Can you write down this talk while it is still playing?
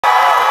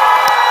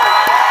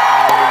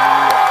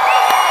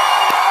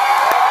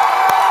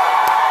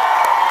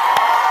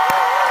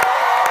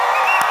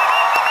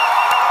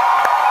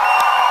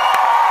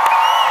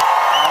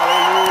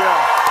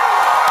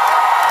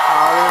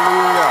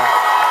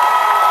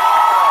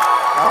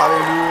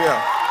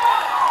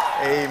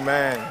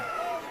Amen.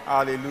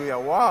 Hallelujah.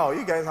 Wow,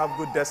 you guys have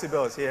good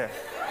decibels here.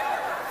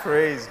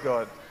 Praise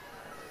God.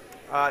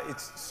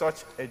 It's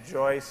such a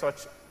joy,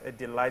 such a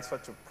delight,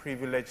 such a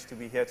privilege to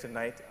be here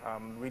tonight.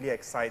 I'm really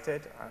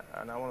excited,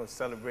 and I want to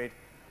celebrate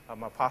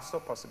my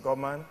pastor, Pastor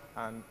Godman,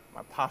 and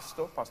my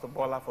pastor, Pastor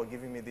Bola, for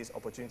giving me this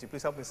opportunity.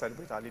 Please help me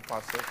celebrate our lead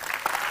pastor.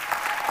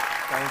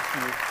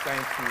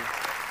 Thank you.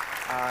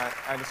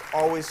 And it's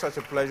always such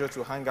a pleasure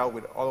to hang out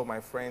with all of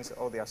my friends,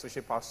 all the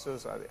associate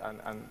pastors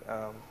and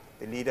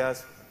the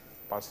leaders,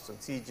 Pastor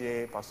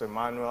TJ, Pastor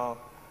Emmanuel,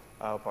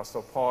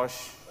 Pastor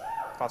Posh,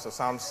 Pastor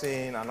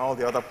Samson, and all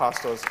the other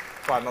pastors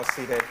who are not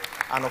seated.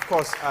 And of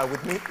course,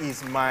 with me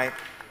is my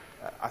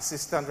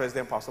assistant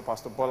resident pastor,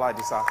 Pastor Bola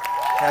Adisa,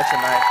 here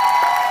tonight.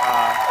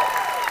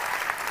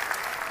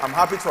 I'm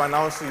happy to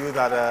announce to you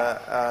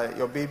that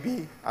your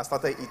baby has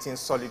started eating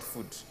solid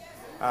food.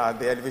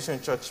 The Elevation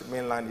Church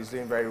mainland is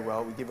doing very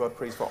well. We give God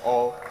praise for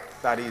all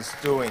that He's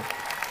doing.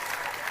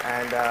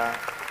 And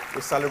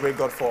we celebrate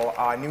God for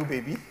our new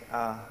baby,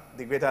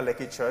 the Greater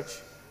Lekki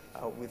Church.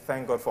 We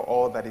thank God for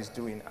all that He's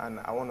doing. And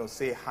I want to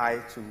say hi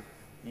to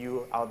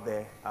you out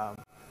there.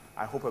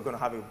 I hope we're going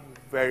to have a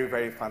very,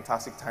 very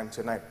fantastic time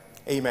tonight.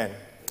 Amen.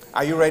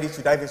 Are you ready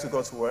to dive into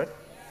God's Word?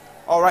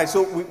 All right,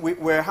 so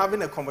we're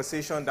having a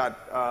conversation that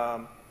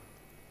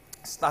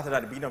started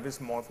at the beginning of this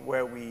month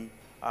where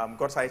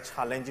God started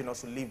challenging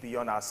us to live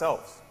beyond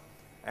ourselves.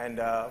 And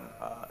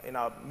in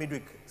our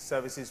midweek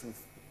services, we've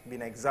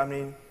been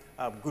examining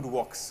good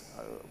works.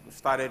 We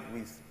started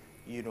with,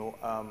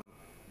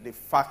 the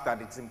fact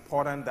that it's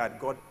important that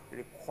God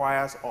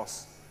requires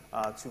us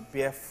to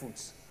bear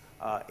fruits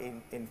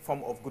in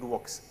form of good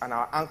works. And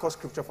our anchor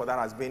scripture for that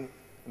has been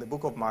in the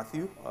book of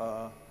Matthew,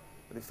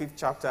 the 5th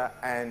chapter,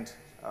 and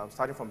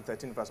starting from the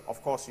 13th verse.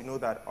 Of course, you know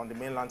that on the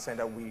mainland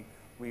center,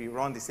 we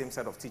run the same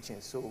set of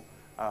teachings. So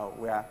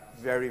we are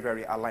very,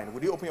 very aligned.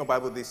 Would you open your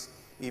Bible this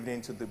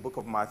evening to the book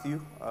of Matthew,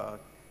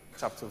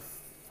 chapter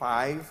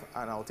 5,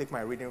 and I'll take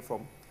my reading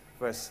from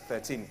verse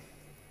 13.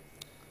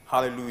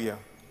 Hallelujah.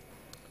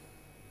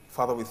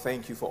 Father, we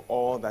thank you for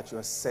all that you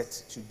are set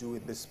to do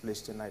in this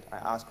place tonight. I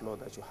ask, Lord,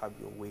 that you have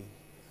your way.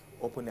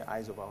 Open the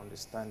eyes of our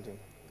understanding.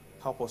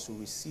 Help us to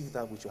receive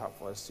that which you have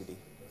for us today.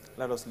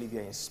 Let us live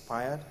here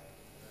inspired,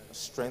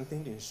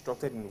 strengthened,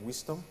 instructed in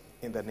wisdom,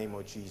 in the name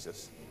of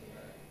Jesus.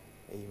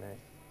 Amen.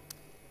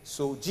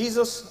 So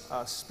Jesus,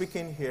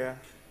 speaking here,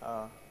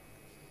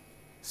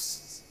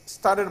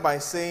 started by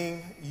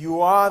saying,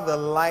 you are the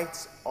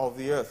light of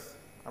the earth.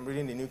 I'm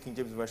reading the New King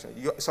James Version.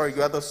 You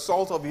are the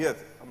salt of the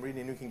earth. I'm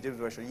reading the New King James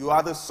Version. You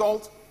are the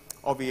salt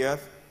of the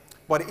earth,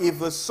 but if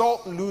the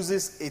salt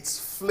loses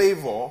its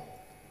flavor,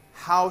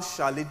 how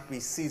shall it be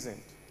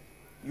seasoned?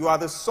 You are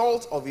the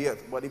salt of the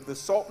earth, but if the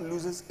salt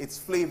loses its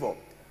flavor,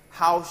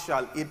 how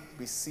shall it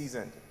be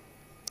seasoned?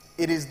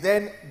 It is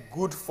then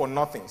good for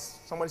nothing.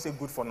 Somebody say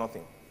good for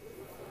nothing.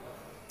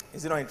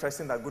 Is it not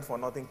interesting that good for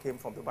nothing came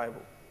from the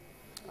Bible?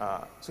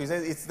 So he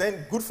says it's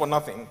then good for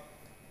nothing,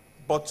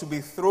 but to be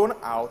thrown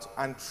out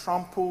and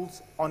trampled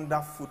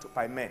underfoot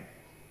by men.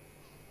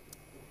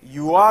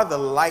 You are the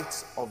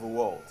light of the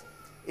world.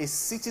 A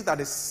city that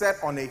is set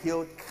on a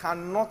hill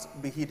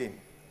cannot be hidden.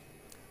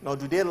 Nor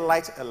do they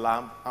light a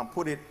lamp and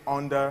put it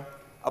under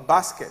a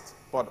basket,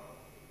 but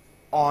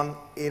on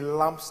a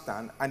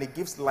lampstand, and it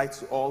gives light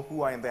to all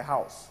who are in the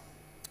house.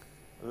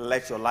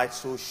 Let your light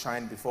so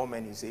shine before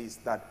men, he says,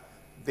 that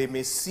they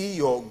may see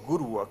your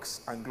good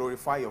works and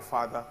glorify your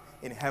Father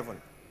in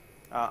heaven.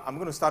 I'm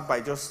going to start by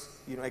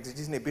just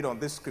exegeting a bit on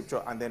this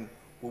scripture, and then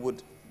we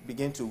would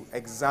begin to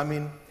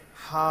examine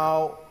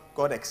how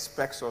God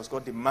expects us,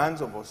 God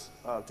demands of us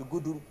to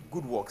do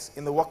good works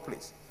in the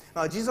workplace.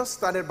 Now, Jesus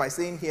started by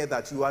saying here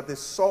that you are the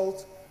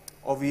salt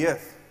of the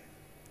earth,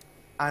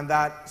 and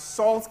that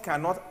salt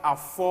cannot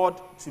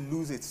afford to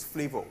lose its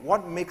flavor.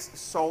 What makes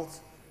salt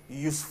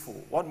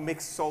useful, what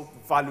makes salt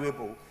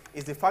valuable,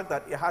 is the fact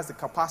that it has the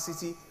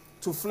capacity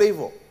to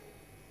flavor.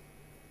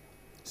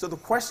 So the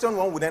question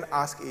one would then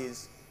ask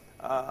is,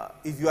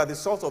 if you are the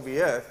salt of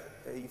the earth,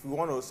 if you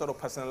want to sort of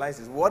personalize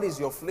this, what is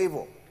your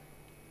flavor?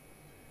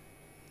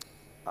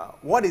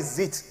 What is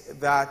it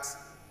that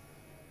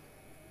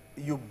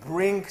you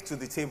bring to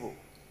the table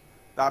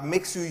that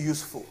makes you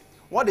useful?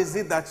 What is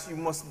it that you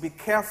must be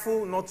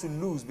careful not to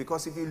lose?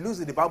 Because if you lose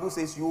it, the Bible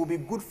says you will be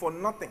good for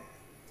nothing.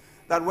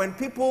 That when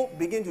people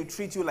begin to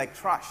treat you like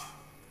trash,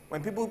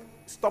 when people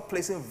stop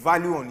placing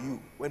value on you,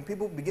 when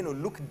people begin to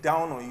look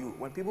down on you,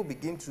 when people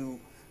begin to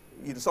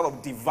sort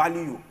of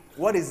devalue you,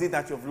 what is it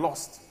that you've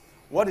lost?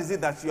 What is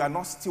it that you are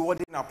not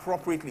stewarding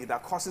appropriately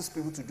that causes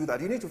people to do that?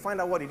 You need to find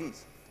out what it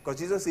is. Because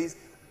Jesus says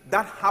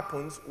that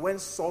happens when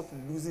salt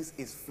loses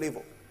its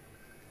flavor.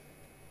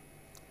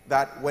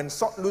 That when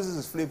salt loses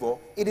its flavor,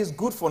 it is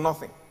good for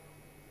nothing.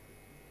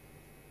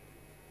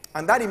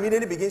 And that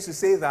immediately begins to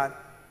say that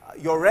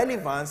your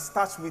relevance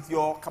starts with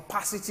your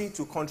capacity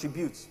to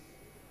contribute.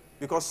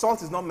 Because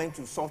salt is not meant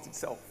to salt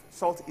itself.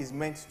 Salt is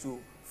meant to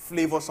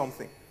flavor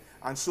something.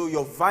 And so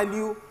your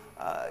value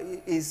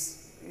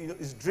is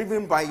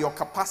driven by your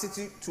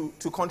capacity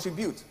to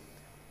contribute.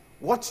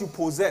 What you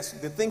possess,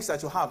 the things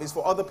that you have, is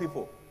for other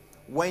people.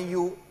 when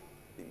you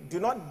do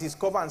not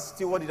discover and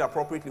steward it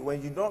appropriately,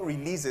 when you don't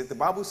release it, the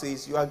Bible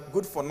says you are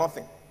good for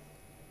nothing.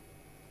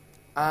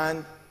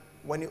 And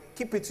when you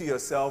keep it to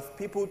yourself,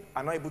 people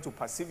are not able to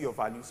perceive your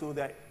value, so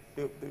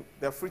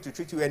they're free to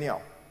treat you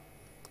anyhow.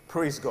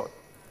 Praise God.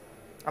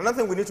 Another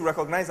thing we need to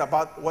recognize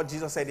about what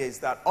Jesus said here is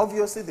that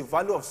obviously the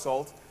value of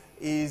salt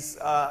is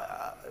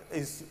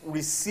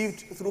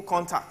received through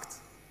contact.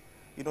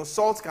 You know,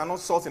 salt cannot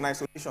salt in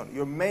isolation.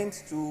 You're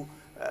meant to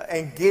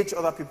engage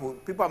other people.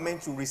 People are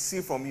meant to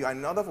receive from you. And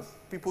in order for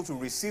people to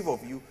receive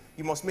of you,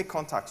 you must make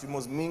contact. You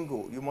must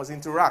mingle. You must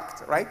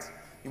interact, right?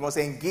 You must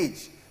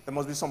engage. There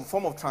must be some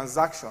form of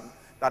transaction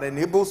that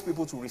enables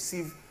people to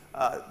receive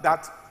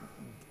that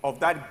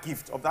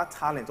gift, of that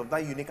talent, of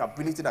that unique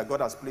ability that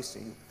God has placed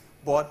in you.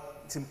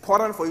 But it's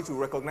important for you to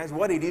recognize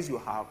what it is you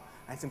have,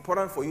 and it's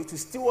important for you to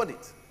steward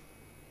it.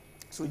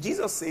 So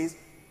Jesus says,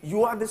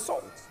 you are the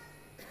salt.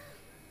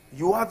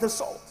 You are the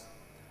salt.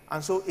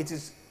 And so it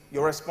is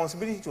your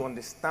responsibility to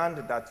understand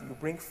that you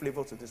bring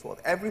flavor to this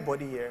world.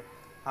 Everybody here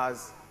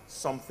has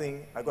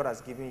something that God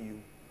has given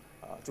you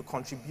to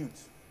contribute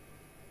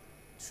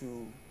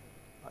to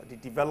the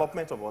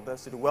development of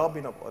others, to the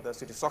well-being of others,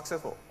 to the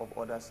success of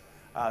others,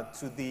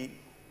 to the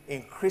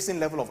increasing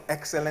level of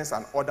excellence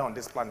and order on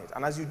this planet.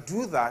 And as you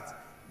do that,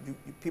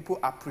 people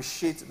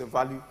appreciate the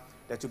value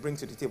that you bring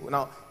to the table.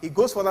 Now, he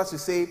goes further to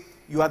say,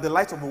 you are the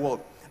light of the world.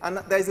 And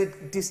there is a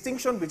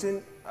distinction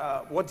between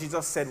what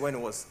Jesus said when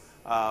he was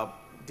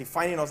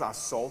defining us as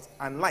salt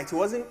and light. He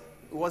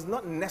was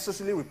not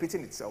necessarily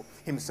repeating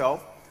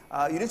himself.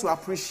 You need to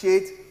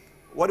appreciate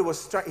what he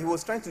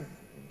was trying to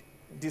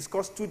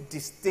discuss two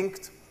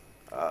distinct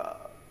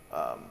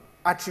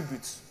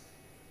attributes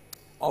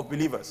of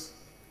believers.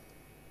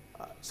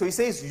 So he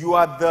says, you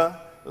are the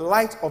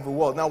light of the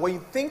world. Now, when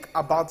you think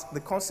about the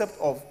concept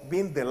of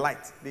being the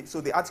light,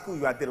 so the article,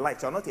 you are the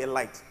light, you are not a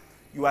light,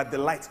 you are the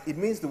light. It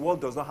means the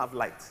world does not have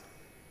light.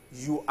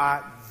 You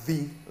are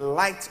the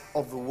light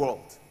of the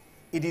world.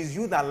 It is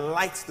you that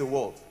lights the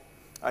world.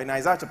 In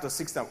Isaiah chapter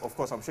 6, of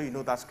course, I'm sure you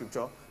know that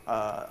scripture.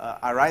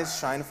 Arise,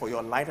 shine, for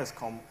your light has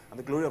come, and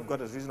the glory of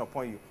God has risen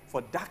upon you.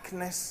 For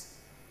darkness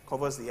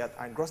covers the earth,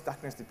 and gross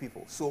darkness the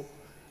people. So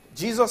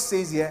Jesus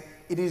says here,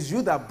 it is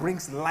you that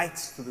brings light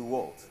to the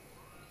world.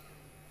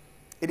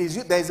 It is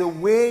you. There is a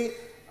way,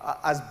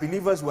 as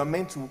believers, we are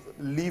meant to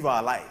live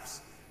our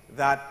lives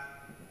that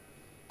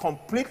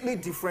completely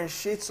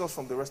differentiates us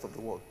from the rest of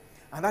the world.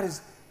 And that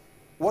is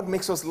what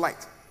makes us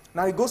light.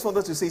 Now he goes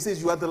further to say, he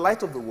says, you are the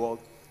light of the world,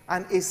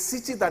 and a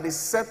city that is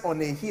set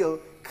on a hill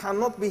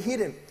cannot be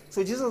hidden.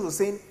 So Jesus was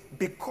saying,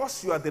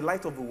 because you are the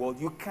light of the world,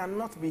 you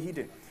cannot be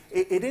hidden.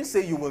 It didn't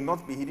say you will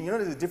not be hidden. You know,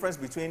 there's a difference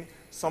between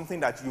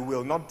something that you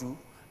will not do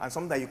and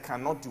something that you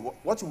cannot do.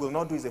 What you will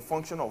not do is a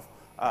function of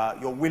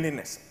your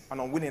willingness and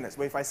unwillingness.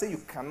 But if I say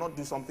you cannot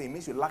do something, it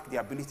means you lack the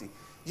ability.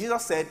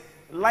 Jesus said,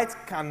 light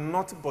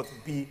cannot but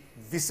be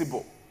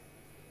visible.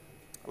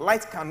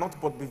 Light cannot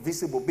but be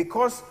visible.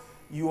 Because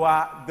you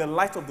are the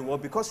light of the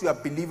world, because you are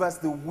believers,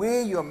 the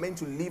way you are meant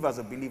to live as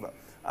a believer,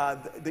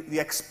 the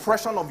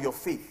expression of your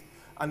faith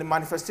and the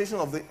manifestation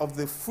of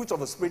the fruit of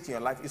the Spirit in your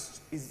life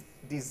is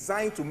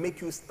designed to make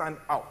you stand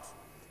out.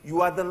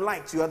 You are the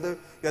light. You are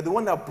the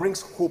one that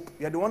brings hope.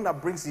 You are the one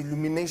that brings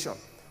illumination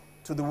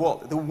to the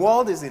world. The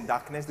world is in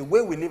darkness. The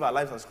way we live our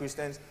lives as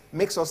Christians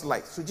makes us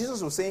light. So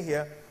Jesus was saying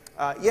here,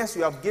 yes,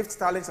 you have gifts,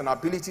 talents, and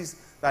abilities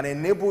that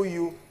enable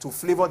you to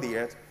flavor the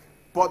earth,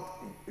 but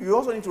you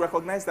also need to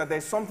recognize that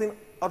there's something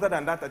other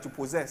than that you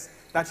possess,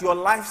 that your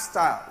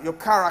lifestyle, your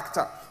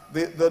character,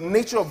 the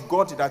nature of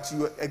God that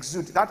you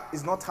exude, that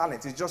is not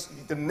talent. It's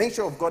just the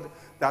nature of God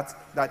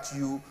that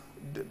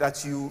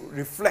you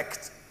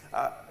reflect.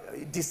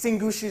 It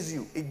distinguishes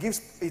you.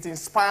 It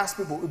inspires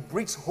people. It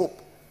brings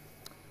hope.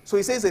 So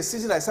he says, a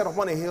city that is set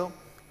upon a hill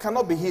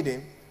cannot be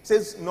hidden. He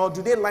says, nor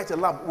do they light a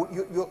lamp.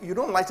 You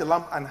don't light a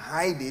lamp and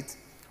hide it,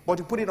 but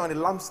you put it on a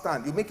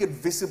lampstand. You make it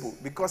visible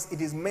because it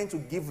is meant to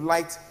give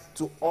light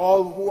to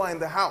all who are in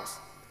the house.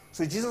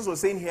 So Jesus was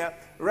saying here,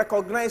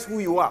 recognize who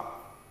you are.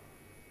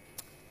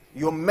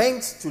 You're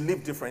meant to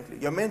live differently.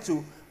 You're meant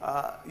to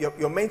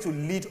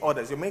lead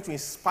others. You're meant to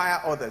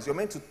inspire others. You're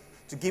meant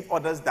to give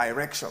others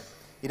direction.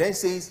 He then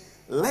says,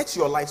 let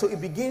your light. So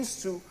it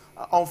begins to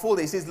unfold.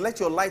 He says, let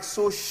your light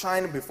so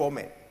shine before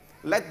men.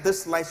 Let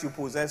this light you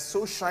possess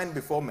so shine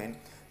before men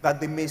that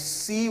they may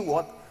see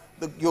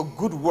your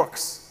good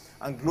works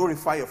and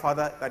glorify your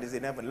Father that is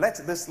in heaven. Let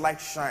this light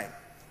shine.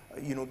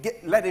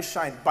 Let it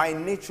shine by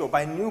nature,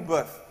 by new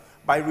birth,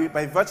 by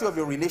virtue of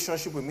your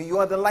relationship with me. You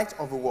are the light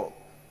of the world.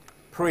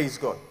 Praise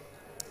God.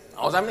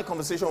 I was having a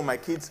conversation with my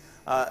kids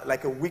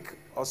like a week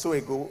or so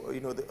ago.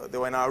 They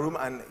were in our room,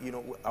 and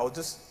I was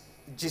just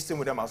gisting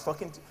with them. I was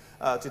talking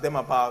to them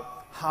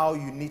about how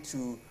you need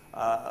to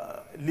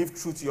live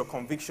true to your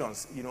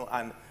convictions,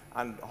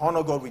 and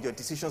honor God with your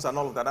decisions and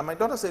all of that. And my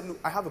daughter said, "Look,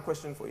 I have a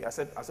question for you." I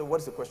said, "What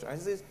is the question?" And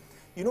she says,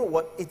 "You know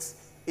what?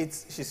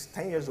 She's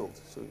 10 years old,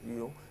 so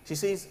she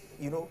says,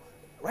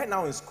 right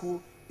now in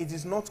school, it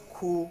is not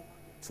cool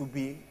to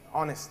be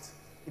honest.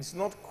 It's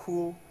not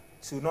cool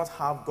to not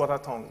have gutter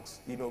tongues,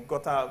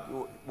 gutter,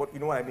 you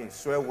know what I mean,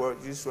 swear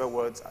words, use swear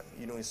words,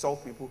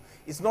 insult people.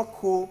 It's not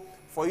cool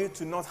for you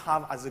to not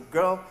have, as a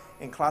girl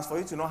in class, for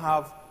you to not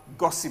have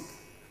gossip.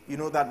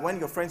 That when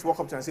your friends walk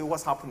up to you and say,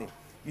 what's happening?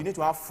 You need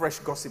to have fresh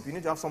gossip. You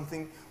need to have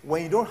something.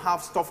 When you don't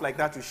have stuff like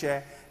that to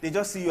share, they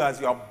just see you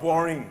as you are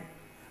boring.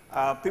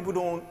 People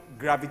don't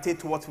gravitate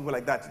towards people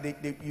like that.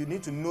 You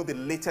need to know the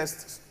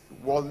latest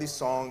worldly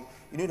song.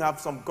 You need to have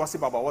some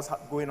gossip about what's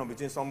going on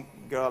between some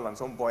girl and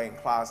some boy in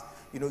class.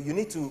 You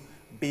need to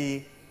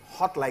be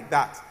hot like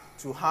that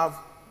to have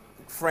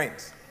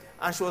friends.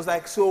 And she was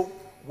like, so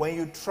when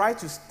you try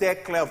to steer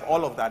clear of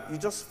all of that, you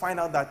just find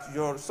out that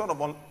you're sort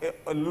of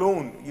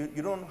alone.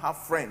 You don't have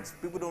friends.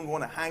 People don't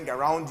want to hang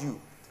around you.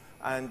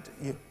 And,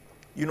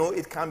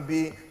 it can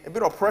be a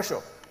bit of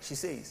pressure, she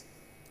says.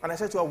 And I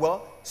said to her,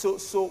 well,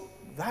 so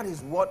that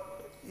is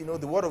what,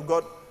 the Word of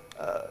God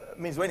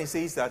means when it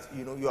says that,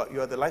 you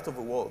are the light of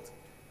the world.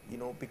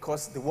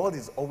 Because the world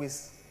is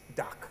always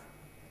dark.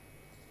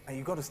 And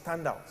you've got to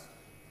stand out.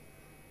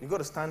 You've got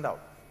to stand out.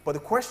 But the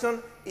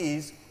question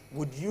is,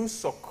 would you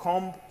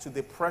succumb to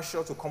the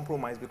pressure to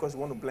compromise because you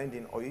want to blend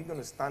in, or are you going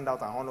to stand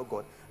out and honor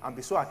God and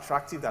be so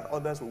attractive that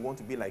others will want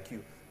to be like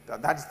you?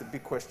 That is the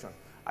big question.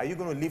 Are you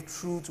going to live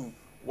true to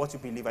what you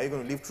believe? Are you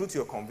going to live true to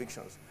your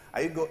convictions?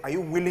 Are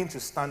you willing to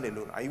stand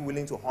alone? Are you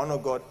willing to honor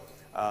God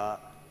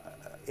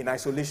in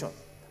isolation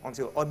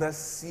until others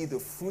see the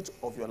fruit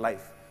of your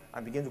life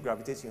and begin to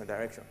gravitate in your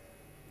direction?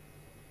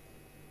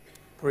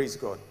 Praise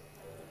God.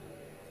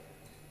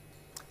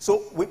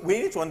 So we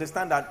need to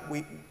understand that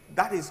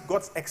that is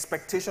God's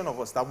expectation of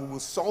us, that we will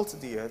salt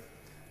the earth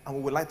and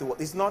we will light the world.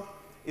 It's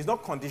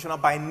not conditional.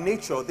 By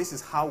nature, this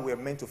is how we are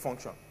meant to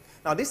function.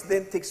 Now, this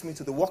then takes me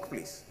to the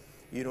workplace,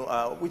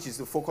 which is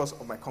the focus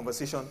of my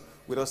conversation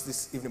with us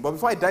this evening. But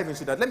before I dive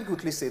into that, let me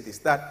quickly say this,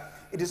 that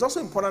it is also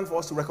important for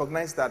us to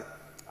recognize that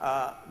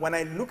when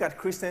I look at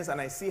Christians and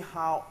I see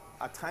how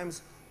at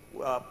times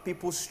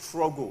people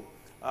struggle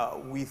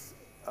with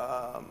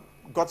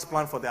God's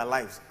plan for their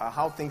lives,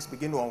 how things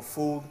begin to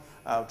unfold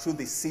through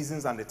the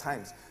seasons and the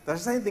times. There are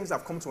certain things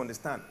I've come to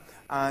understand.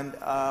 And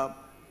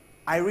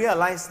I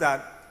realize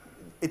that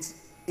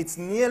it's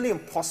nearly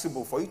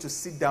impossible for you to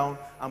sit down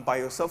and by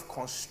yourself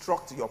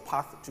construct your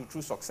path to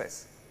true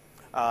success,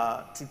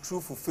 to true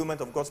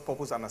fulfillment of God's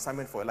purpose and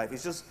assignment for your life.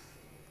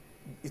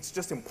 It's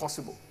just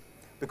impossible.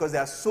 Because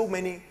there are so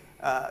many,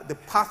 the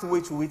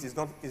pathway to it is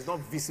not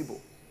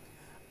visible.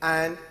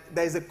 And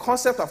there is a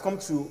concept I've come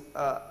to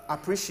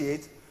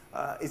appreciate.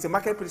 It's a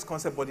marketplace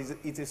concept, but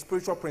it's a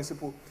spiritual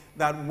principle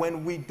that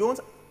when we don't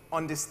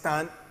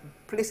understand,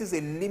 places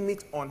a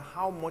limit on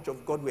how much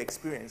of God we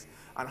experience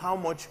and how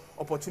much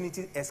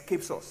opportunity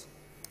escapes us.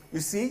 You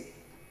see,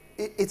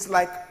 it's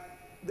like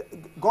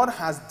God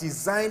has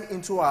designed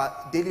into our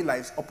daily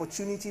lives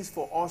opportunities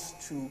for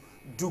us to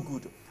do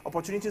good,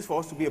 opportunities for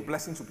us to be a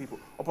blessing to people,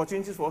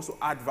 opportunities for us to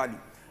add value.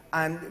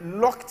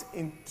 And locked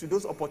into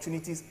those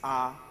opportunities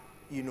are,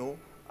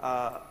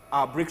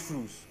 our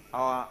breakthroughs,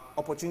 our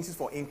opportunities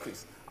for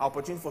increase, our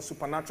opportunities for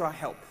supernatural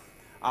help,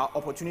 our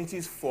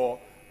opportunities for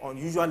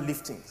unusual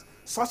liftings,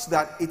 such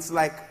that it's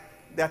like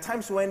there are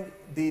times when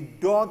the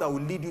door that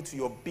will lead you to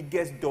your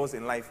biggest doors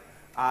in life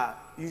are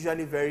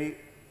usually very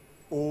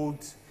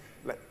old,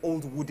 like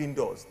old wooden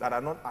doors that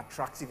are not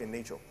attractive in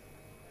nature.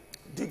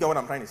 Do you get what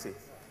I'm trying to say?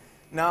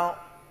 Now,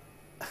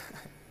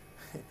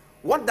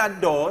 what that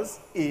does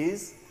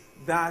is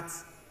that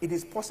it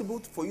is possible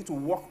for you to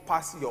walk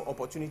past your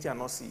opportunity and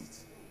not see it.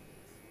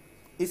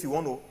 If you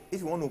want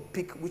to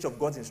pick which of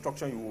God's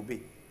instruction you will obey.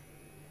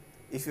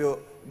 If you're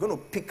going to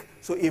pick,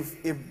 so if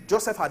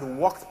Joseph had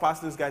walked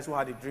past those guys who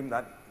had a dream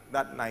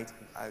that night,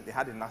 they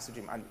had a nasty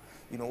dream, and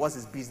what's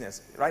his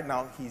business? Right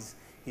now,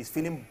 he's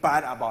feeling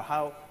bad about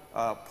how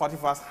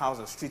Potiphar's house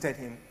has treated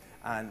him,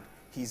 and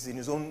he's in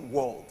his own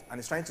world, and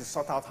he's trying to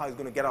sort out how he's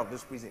going to get out of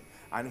this prison.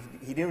 And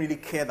he didn't really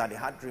care that they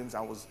had dreams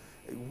and was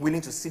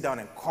willing to sit down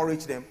and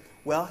encourage them.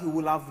 Well, he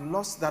would have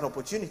lost that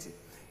opportunity.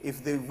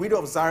 If the widow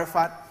of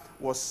Zarephath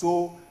was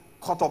so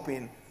caught up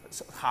in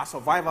her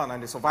survival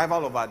and the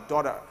survival of her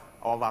daughter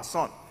or of her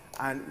son,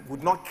 and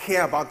would not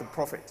care about the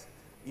prophet,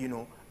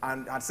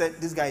 and had said,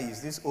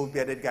 this old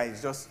bearded guy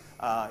is just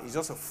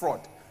a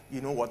fraud. You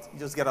know what?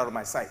 Just get out of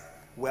my sight.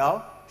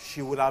 Well,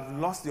 she would have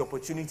lost the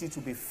opportunity to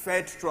be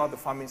fed throughout the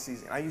famine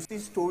season. And you see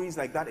stories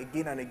like that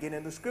again and again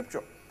in the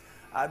scripture.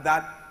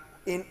 That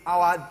in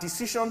our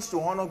decisions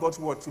to honor God's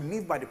word, to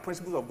live by the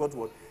principles of God's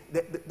word,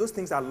 those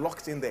things are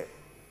locked in there.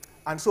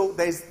 And so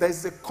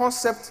there's a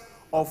concept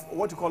of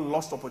what you call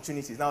lost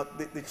opportunities. Now,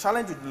 the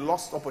challenge with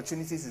lost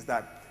opportunities is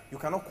that you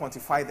cannot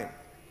quantify them.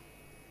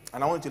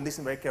 And I want you to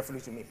listen very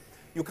carefully to me.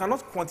 You cannot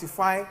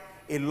quantify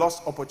a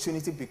lost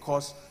opportunity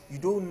because you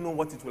don't know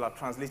what it will have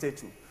translated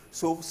to.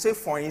 So, say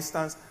for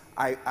instance,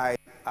 and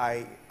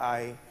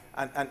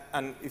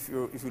if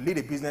you lead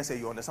a business and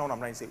you understand what I'm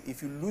trying to say,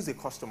 if you lose a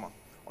customer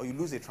or you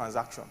lose a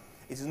transaction,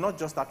 it is not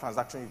just that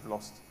transaction you've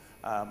lost.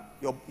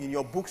 In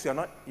your books,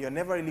 you're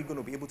never really going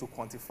to be able to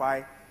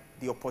quantify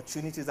the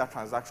opportunities that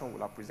transaction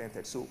will have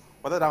presented. So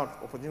whether that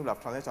opportunity will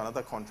have translated to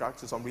another contract,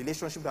 to some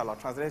relationship that will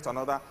have translated to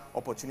another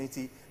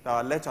opportunity,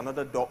 that will lead to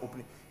another door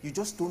opening, you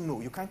just don't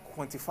know. You can't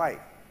quantify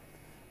it.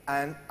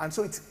 And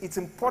so it's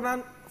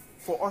important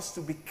for us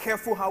to be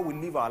careful how we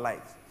live our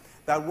lives.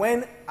 That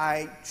when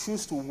I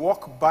choose to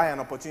walk by an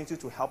opportunity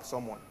to help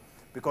someone,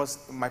 because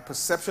my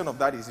perception of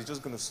that is it's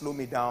just going to slow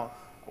me down,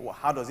 or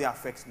how does it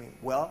affect me?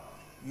 Well,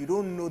 you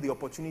don't know the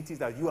opportunities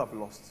that you have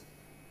lost.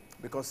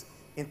 Because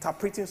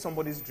interpreting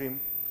somebody's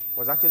dream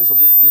was actually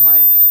supposed to be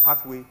my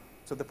pathway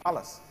to the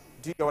palace.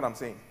 Do you get what I'm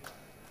saying?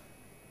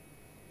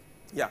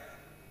 Yeah.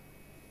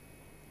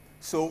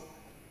 So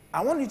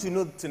I want you to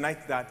know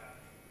tonight that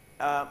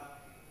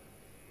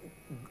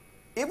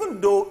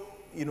even though,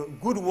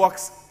 good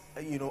works,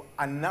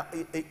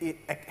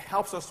 it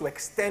helps us to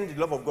extend the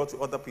love of God to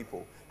other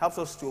people, helps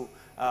us to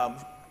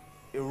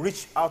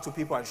reach out to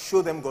people and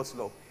show them God's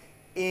love.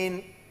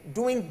 In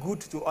doing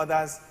good to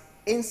others,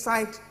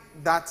 inside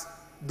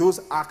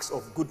those acts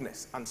of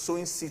goodness and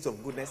sowing seeds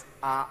of goodness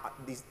are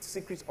the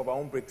secrets of our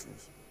own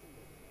breakthroughs.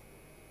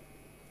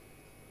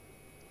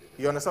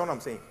 You understand what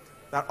I'm saying?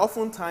 That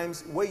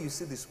oftentimes where you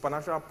see the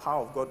supernatural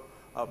power of God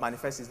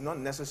manifest is not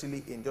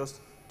necessarily in just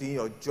doing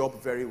your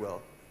job very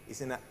well.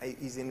 It's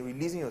in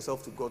releasing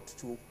yourself to God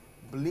to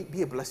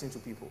be a blessing to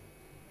people.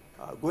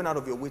 Going out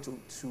of your way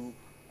to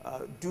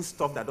do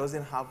stuff that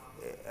doesn't have,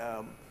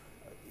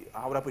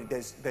 how would I put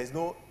it, there's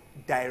no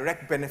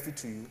direct benefit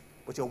to you,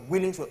 but you're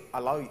willing to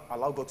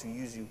allow God to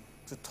use you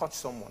to touch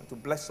someone, to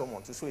bless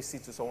someone, to sow a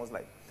seed to someone's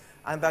life.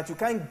 And that you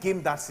can't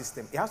game that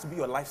system. It has to be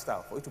your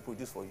lifestyle for it to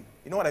produce for you.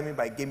 You know what I mean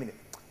by gaming it?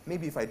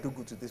 Maybe if I do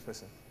good to this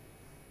person,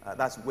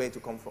 that's where to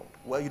come from.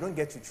 Well, you don't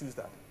get to choose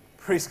that.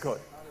 Praise God.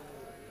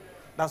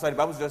 That's why the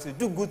Bible just says,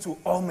 do good to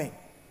all men.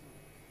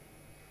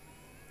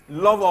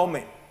 Love all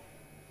men.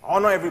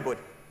 Honor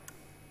everybody.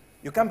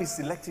 You can't be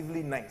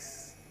selectively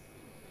nice.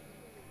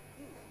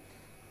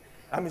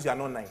 That means you are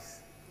not nice.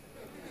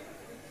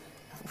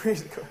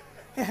 Praise God.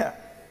 Yeah.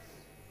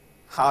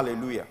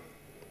 Hallelujah.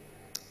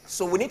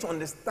 So we need to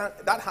understand,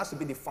 that has to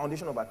be the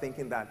foundation of our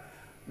thinking that,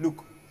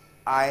 look,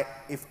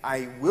 if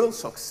I will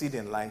succeed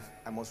in life,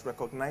 I must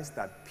recognize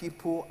that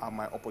people are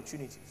my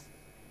opportunities.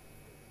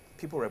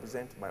 People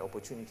represent my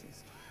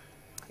opportunities.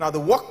 Now, the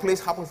workplace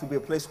happens to be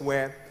a place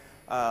where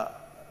or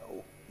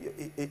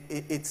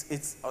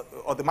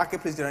the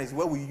marketplace generally is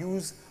where we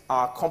use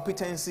our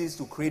competencies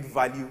to create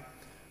value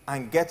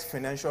and get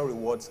financial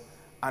rewards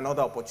and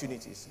other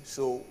opportunities.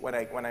 So when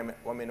I'm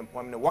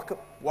in a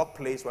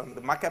workplace, when I'm in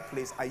the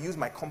marketplace, I use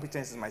my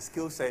competencies, my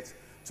skill sets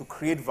to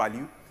create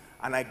value,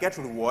 and I get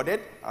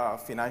rewarded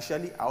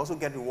financially. I also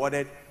get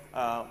rewarded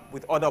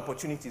with other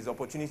opportunities,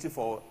 opportunity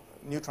for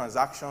new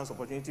transactions,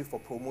 opportunity for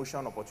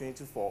promotion,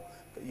 opportunity for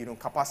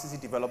capacity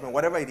development,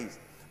 whatever it is.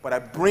 But I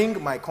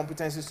bring my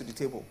competencies to the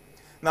table.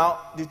 Now,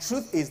 the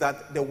truth is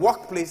that the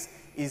workplace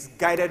is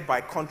guided by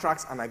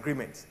contracts and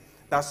agreements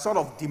that sort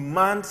of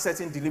demand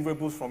certain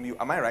deliverables from you.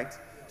 Am I right?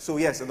 So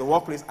yes, in the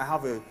workplace, I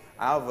have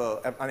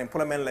an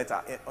employment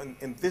letter.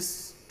 In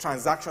this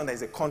transaction, there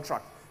is a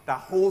contract that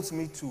holds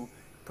me to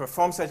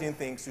perform certain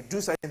things, to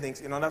do certain things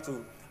in order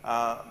to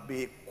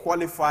be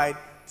qualified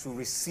to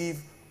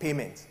receive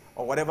payment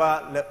or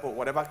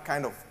whatever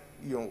kind of,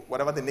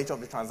 whatever the nature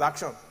of the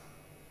transaction.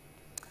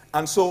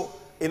 And so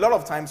a lot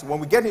of times when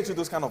we get into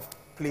those kind of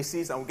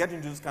places and we get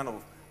into those kind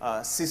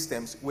of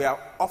systems, we are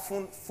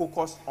often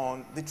focused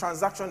on the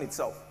transaction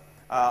itself.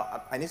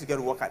 I need to get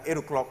to work at 8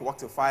 o'clock, work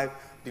till 5,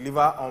 deliver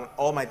on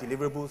all my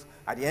deliverables.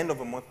 At the end of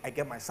the month, I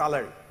get my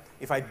salary.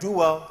 If I do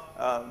well,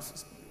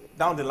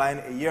 down the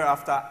line, a year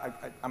after,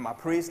 I'm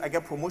appraised, I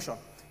get promotion.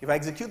 If I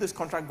execute this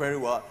contract very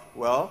well,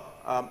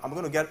 I'm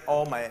going to get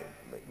all my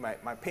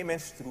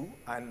payments through,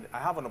 and I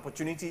have an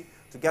opportunity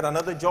to get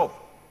another job.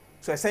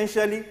 So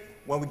essentially,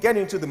 when we get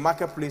into the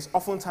marketplace,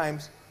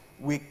 oftentimes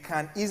we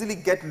can easily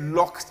get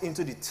locked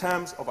into the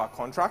terms of our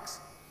contracts,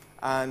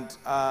 and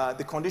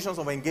the conditions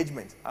of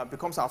engagement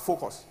becomes our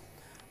focus.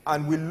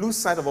 And we lose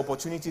sight of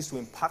opportunities to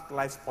impact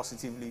lives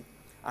positively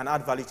and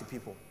add value to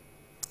people.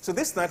 So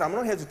this night, I'm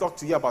not here to talk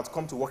to you about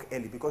come to work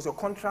early, because your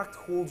contract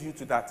holds you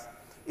to that.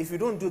 If you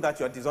don't do that,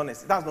 you're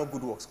dishonest. That's not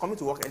good works. Coming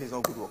to work early is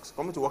not good works.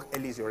 Coming to work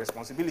early is your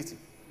responsibility.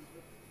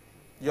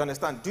 You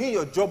understand? Doing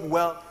your job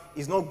well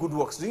is not good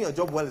works. Doing your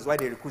job well is why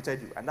they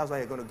recruited you, and that's why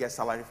you're going to get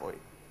salary for it.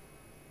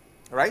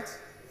 Right?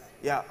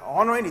 Yeah,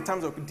 honoring the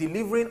terms of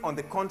delivering on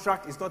the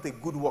contract is not a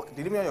good work.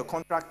 Delivering on your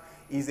contract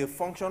is a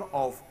function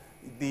of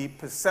the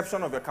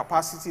perception of your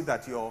capacity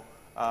that your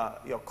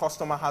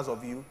customer has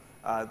of you,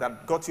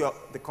 that got you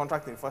the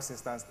contract in the first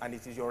instance, and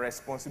it is your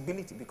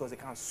responsibility because they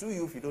can sue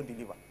you if you don't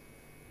deliver.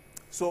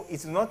 So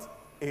it's not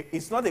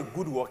a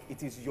good work,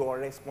 it is your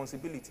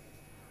responsibility.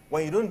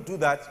 When you don't do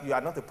that, you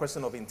are not a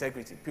person of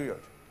integrity, period.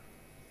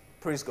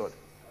 Praise God.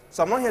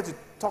 So I'm not here to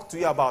talk to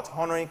you about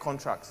honoring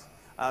contracts.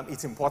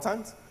 It's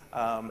important.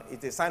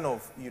 It's a sign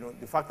of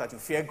the fact that you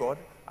fear God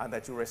and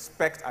that you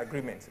respect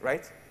agreement,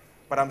 right?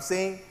 But I'm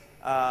saying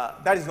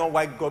that is not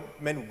why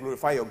men will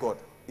glorify your God.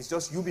 It's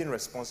just you being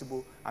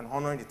responsible and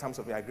honoring the terms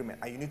of your agreement,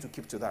 and you need to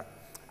keep to that.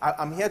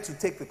 I'm here to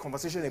take the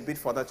conversation a bit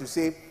further to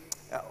say,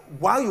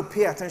 while you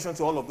pay attention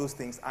to all of those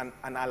things and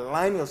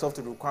align yourself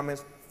to the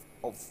requirements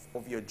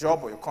of your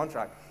job or your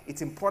contract,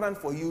 it's important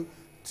for you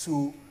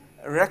to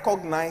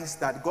recognize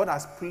that God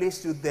has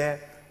placed you there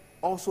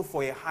also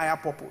for a higher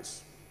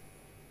purpose.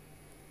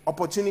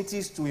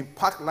 Opportunities to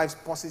impact lives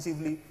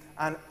positively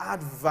and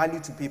add value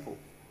to people.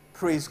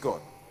 Praise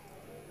God.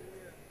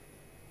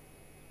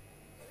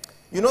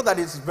 You know that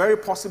it's very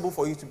possible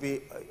for you to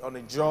be on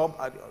a job,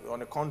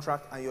 on a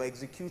contract, and you're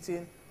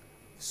executing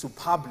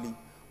superbly,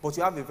 but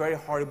you have a very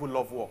horrible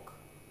love walk.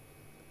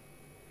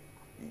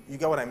 You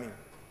get what I mean?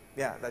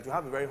 Yeah, that you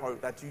have a very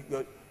horrible, that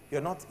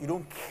you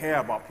don't care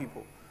about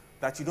people,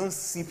 that you don't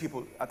see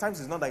people. At times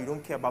it's not that you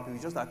don't care about people,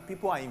 it's just that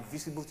people are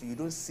invisible to you. You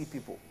don't see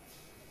people.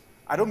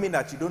 I don't mean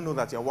that you don't know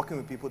that you're working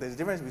with people. There's a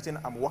difference between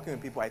I'm working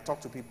with people, I talk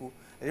to people.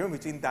 There's a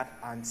difference between that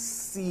and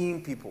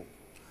seeing people.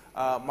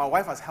 My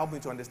wife has helped me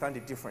to understand the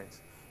difference.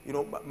 You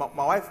know,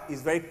 my wife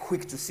is very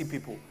quick to see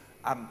people.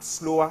 I'm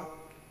slower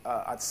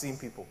at seeing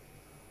people.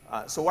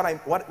 So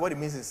what it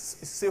means is,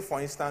 say for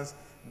instance,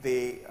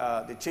 they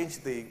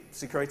changed the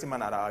security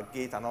man at our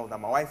gate and all that.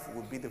 My wife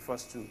would be the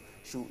first to.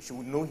 She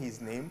would know his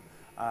name.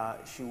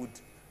 She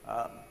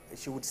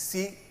would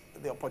see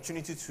the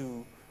opportunity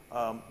to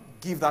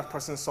give that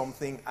person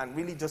something and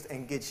really just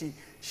engage.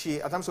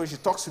 She at times when she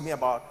talks to me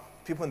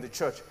about people in the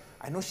church,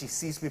 I know she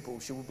sees people.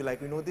 She will be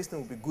like, you know, this thing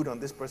will be good on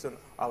this person.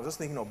 I was just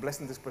thinking of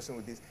blessing this person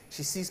with this.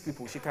 She sees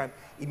people. She can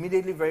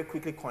immediately, very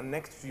quickly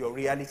connect to your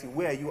reality.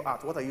 Where are you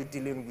at? What are you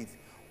dealing with?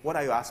 What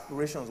are your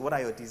aspirations? What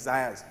are your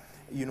desires?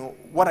 You know,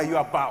 what are you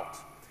about?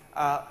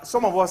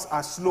 Some of us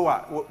are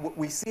slower.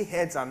 We see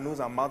heads and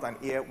nose and mouth and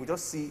ear.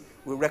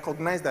 We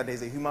recognize that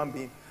there's a human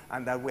being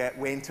and that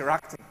we're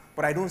interacting.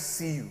 But I don't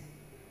see you.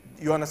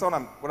 You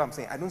understand what I'm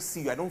saying? I don't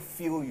see you. I don't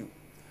feel you.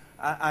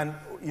 And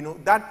you know,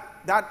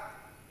 that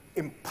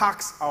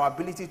impacts our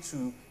ability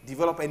to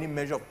develop any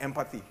measure of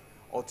empathy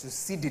or to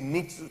see the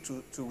need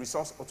to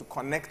resource or to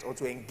connect or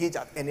to engage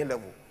at any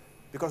level.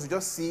 Because we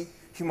just see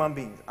human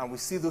beings and we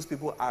see those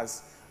people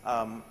as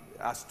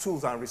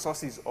tools and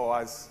resources, or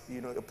as, you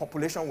know, a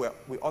population where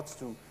we ought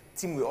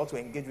to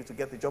engage with to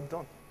get the job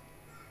done.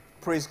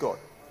 Praise God.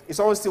 It's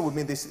always still with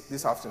me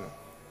this afternoon.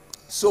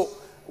 So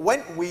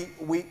when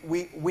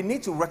we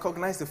need to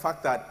recognize the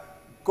fact that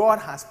God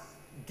has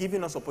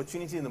given us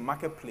opportunity in the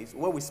marketplace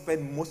where we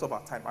spend most of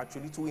our time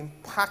actually to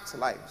impact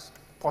lives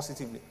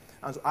positively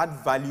and to add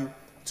value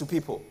to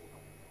people.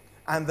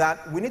 And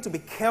that we need to be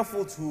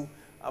careful to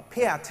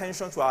pay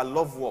attention to our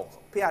love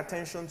walk. Pay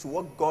attention to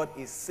what God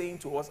is saying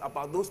to us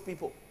about those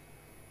people.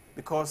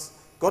 Because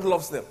God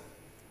loves them.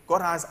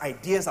 God has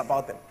ideas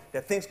about them.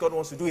 There are things God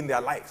wants to do in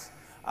their lives.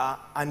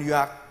 And you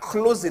are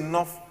close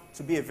enough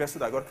to be a vessel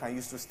that God can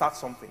use to start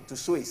something, to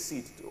sow a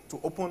seed, to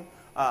open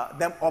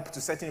them up to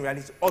certain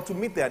realities, or to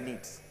meet their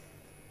needs.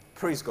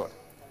 Praise God.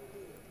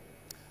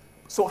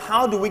 So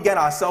how do we get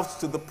ourselves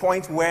to the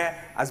point where,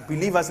 as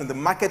believers in the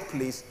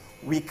marketplace,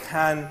 we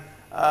can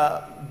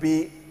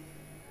be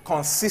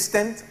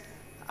consistent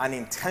and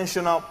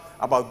intentional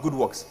about good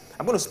works?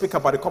 I'm going to speak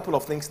about a couple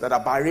of things that are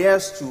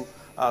barriers to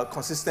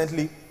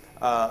consistently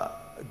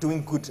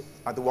doing good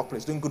at the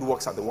workplace, doing good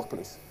works at the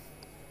workplace.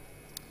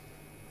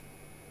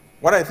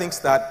 What are the things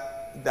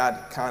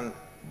that can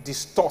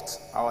distort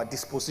our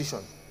disposition?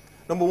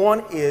 Number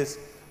one is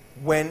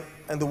when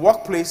in the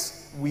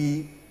workplace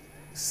we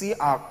see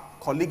our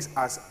colleagues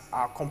as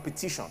our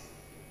competition.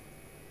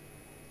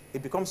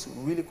 It becomes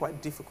really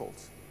quite difficult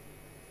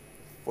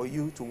for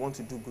you to want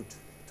to do good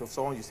to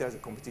someone you see as a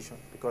competition,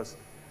 because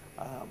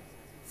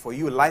for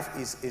you life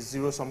is a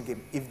zero-sum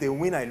game. If they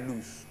win, I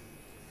lose.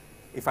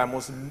 If I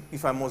must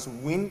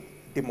win,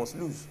 they must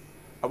lose.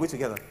 Are we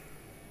together?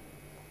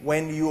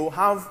 When you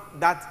have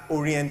that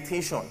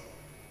orientation,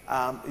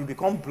 you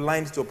become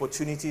blind to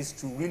opportunities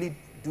to really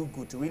do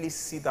good, to really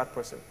see that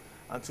person,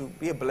 and to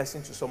be a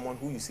blessing to someone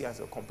who you see as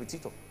a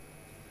competitor.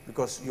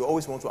 Because you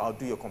always want to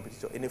outdo your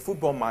competitor. In a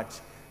football match,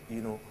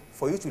 you know,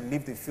 for you to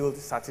leave the field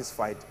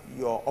satisfied,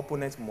 your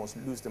opponent must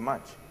lose the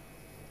match.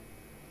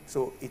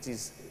 So it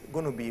is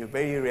going to be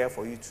very rare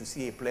for you to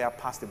see a player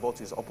pass the ball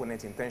to his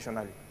opponent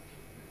intentionally.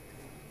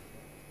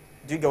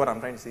 Do you get what I'm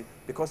trying to say?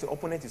 Because the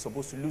opponent is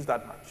supposed to lose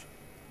that match.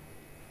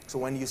 So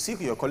when you see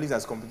your colleagues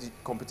as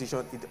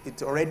competition,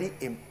 it already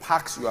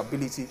impacts your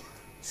ability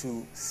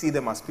to see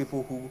them as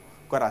people who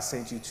God has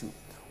sent you to.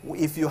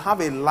 If you have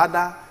a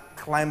ladder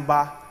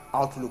climber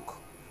outlook,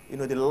 you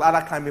know, the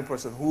ladder climbing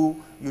person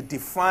who you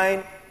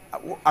define,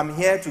 I'm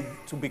here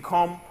to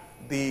become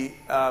the,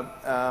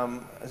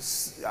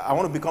 I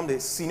want to become the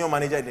senior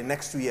manager in the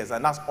next 2 years,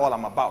 and that's all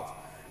I'm about.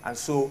 And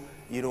so,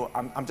 you know,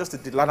 I'm just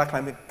the ladder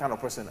climbing kind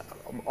of person.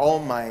 All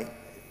my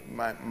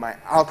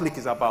outlook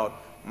is about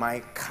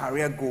my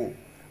career goal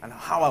and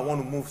how I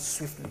want to move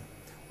swiftly.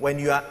 When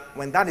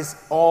that is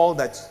all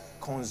that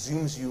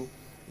consumes you,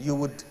 you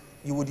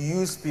would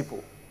use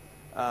people.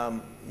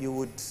 You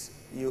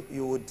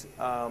would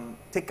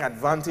take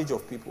advantage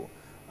of people.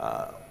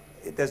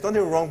 there's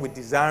nothing wrong with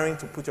desiring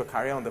to put your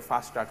career on the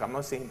fast track. I'm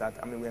not saying that.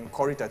 I mean, we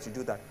encourage that you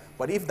do that.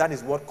 But if that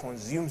is what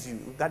consumes you,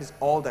 if that is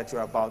all that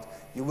you're about,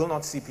 you will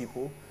not see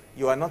people.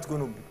 You're not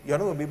going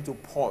to be able to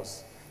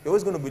pause. You're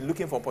always going to be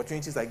looking for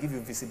opportunities that give you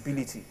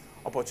visibility,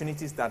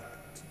 opportunities that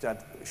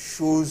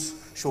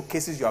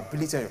showcases your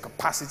ability and your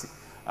capacity.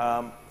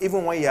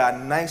 Even when you are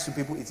nice to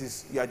people,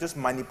 you are just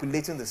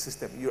manipulating the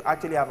system. You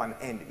actually have an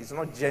end. It's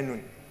not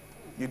genuine.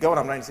 You get what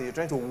I'm trying to say? You're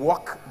trying to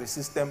work the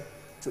system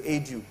to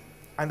aid you.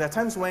 And there are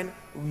times when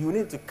you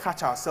need to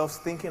catch ourselves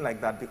thinking like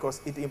that,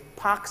 because it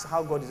impacts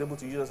how God is able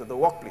to use us at the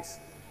workplace.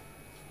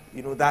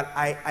 That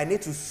I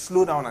need to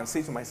slow down and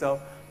say to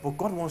myself, but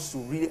God wants to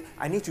really,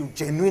 I need to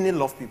genuinely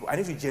love people. I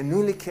need to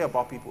genuinely care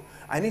about people.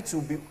 I need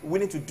to be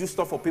willing to do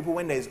stuff for people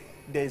when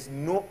there's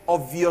no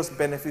obvious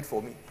benefit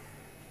for me.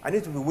 I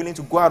need to be willing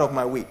to go out of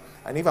my way.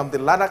 And if I'm the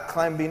ladder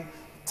climbing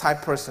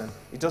type person,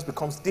 it just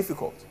becomes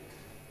difficult.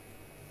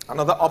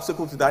 Another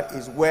obstacle to that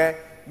is where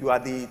you are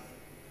the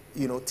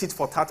tit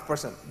for tat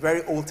person,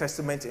 very Old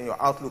Testament in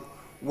your outlook,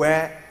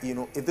 where,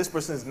 if this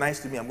person is nice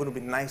to me, I'm going to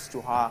be nice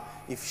to her.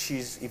 If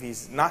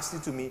he's nasty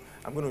to me,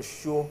 I'm going to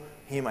show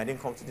him I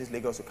didn't come to this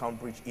Lagos to Count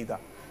Bridge either.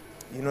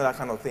 That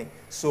kind of thing.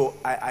 So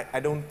I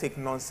don't take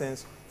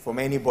nonsense from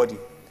anybody.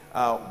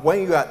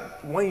 When you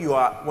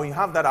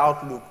have that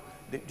outlook,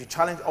 the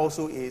challenge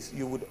also is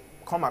you would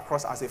come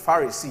across as a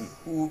Pharisee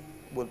who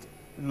would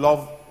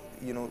love,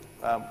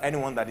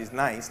 anyone that is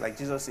nice, like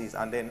Jesus is,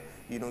 and then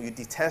you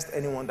detest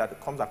anyone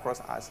that comes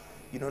across as,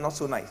 not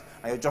so nice.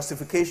 And your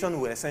justification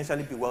will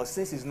essentially be, well,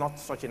 since he's not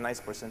such a nice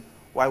person,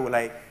 why will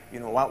I,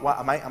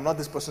 I'm not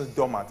this person's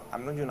doormat.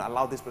 I'm not going to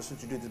allow this person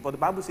to do this. But the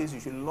Bible says you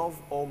should love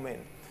all men.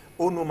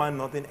 Owe no man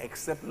nothing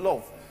except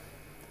love.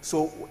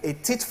 So a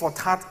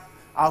tit-for-tat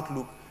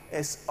outlook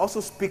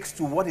also speaks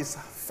to what is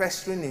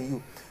festering in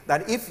you.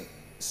 That if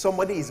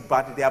somebody is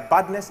bad, their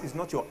badness is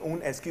not your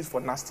own excuse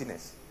for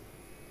nastiness.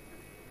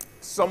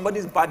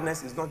 Somebody's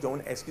badness is not your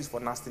own excuse for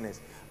nastiness.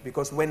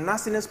 Because when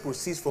nastiness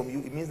proceeds from you,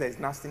 it means there is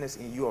nastiness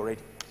in you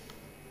already.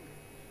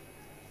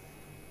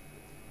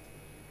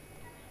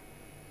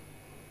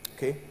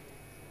 Okay?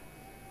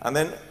 And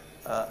then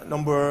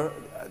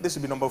this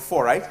would be number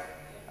 4, right?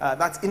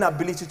 That's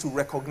inability to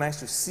recognize,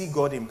 to see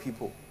God in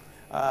people.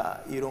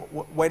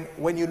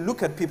 When you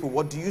look at people,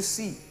 what do you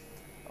see?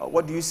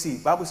 What do you see?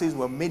 The Bible says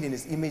we're made in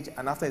his image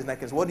and after his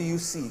likeness. What do you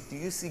see? Do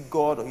you see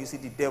God or you see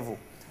the devil?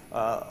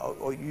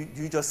 Or do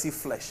you just see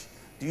flesh?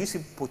 Do you see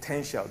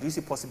potential? Do you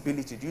see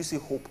possibility? Do you see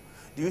hope?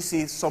 Do you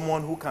see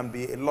someone who can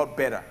be a lot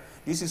better?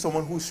 Do you see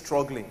someone who's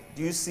struggling?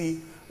 Do you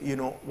see,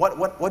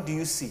 what do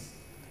you see?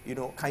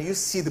 Can you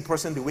see the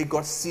person the way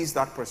God sees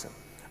that person?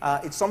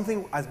 It's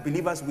something as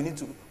believers we need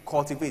to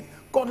cultivate.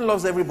 God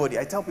loves everybody.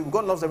 I tell people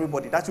God loves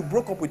everybody. That you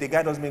broke up with a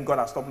guy doesn't mean God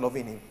has stopped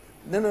loving him.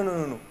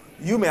 No.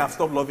 You may have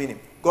stopped loving him.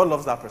 God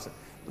loves that person.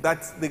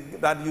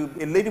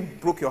 A lady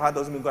broke your heart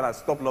doesn't mean God has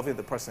stopped loving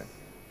the person.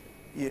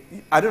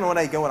 I don't know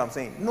whether you get what I'm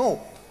saying.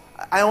 No.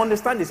 I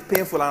understand it's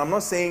painful, and I'm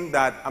not saying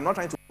that, I'm not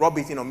trying to rub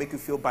it in or make you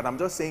feel bad. I'm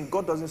just saying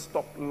God doesn't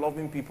stop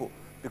loving people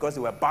because they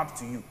were bad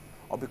to you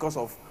or because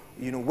of,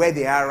 where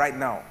they are right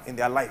now in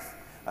their life.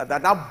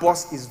 That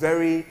boss is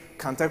very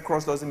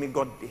cantankerous doesn't mean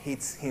God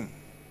hates him.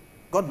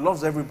 God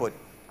loves everybody.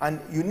 And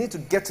you need to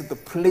get to the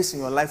place in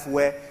your life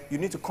where you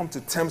need to come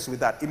to terms with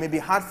that. It may be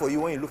hard for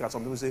you when you look at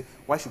some people and say,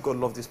 why should God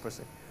love this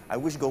person? I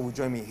wish God would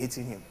join me in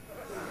hating him.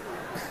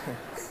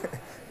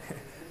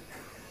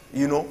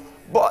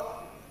 But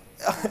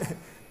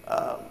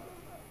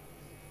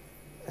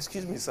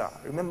excuse me, sir.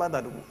 Remember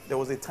that there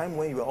was a time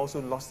when you were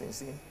also lost in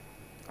sin,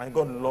 and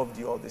God loved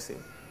you all the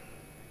same.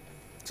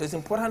 So it's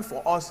important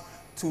for us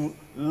to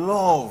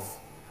love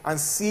and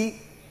see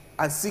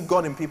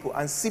God in people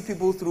and see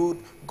people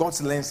through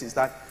God's lenses.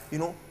 That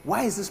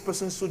why is this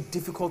person so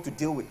difficult to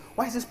deal with?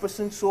 Why is this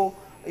person so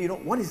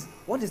what is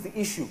the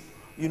issue?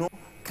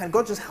 Can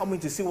God just help me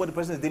to see what the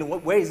person is dealing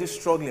with? Where is he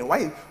struggling?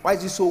 Why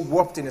is he so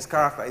warped in his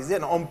character? Is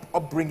there an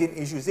upbringing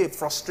issue? Is there a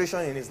frustration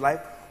in his life?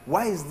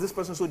 Why is this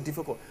person so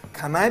difficult?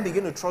 Can I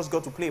begin to trust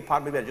God to play a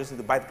part? Maybe I just need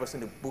to buy the person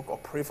the book or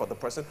pray for the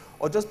person,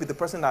 or just be the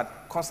person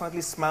that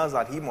constantly smiles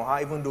at him or her,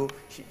 even though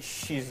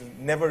she's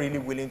never really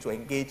willing to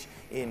engage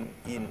in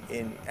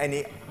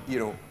any,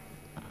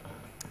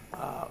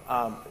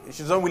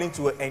 she's not willing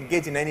to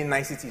engage in any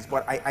niceties,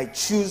 but I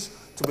choose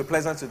to be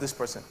pleasant to this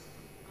person.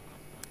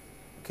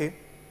 Okay?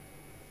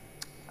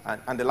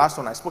 And the last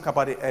one, I spoke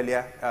about it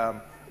earlier,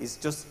 is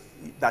just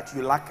that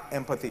you lack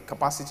empathy,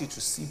 capacity to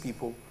see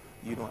people,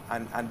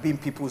 and be in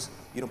people's,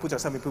 put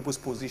yourself in people's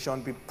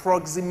position, be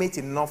proximate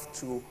enough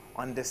to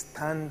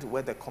understand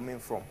where they're coming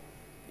from,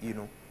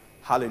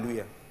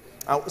 Hallelujah.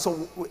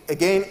 So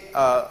again,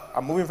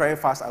 I'm moving very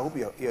fast. I hope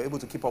you're able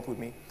to keep up with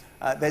me.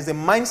 There's a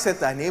mindset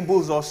that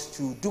enables us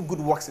to do good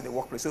works in the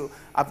workplace. So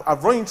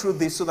I've run you through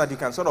this so that you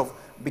can sort of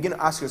begin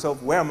to ask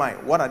yourself, where am I?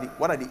 What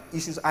are the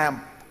issues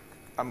I'm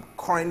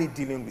currently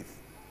dealing with?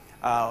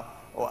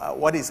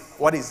 What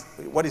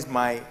is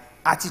my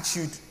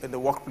attitude in the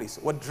workplace?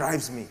 What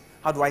drives me?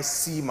 How do I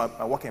see my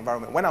work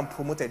environment? When I'm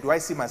promoted, do I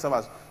see myself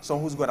as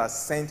someone who's God has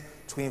sent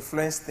to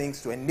influence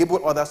things, to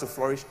enable others to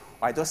flourish,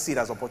 or I just see it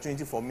as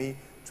opportunity for me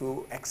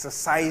to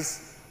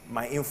exercise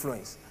my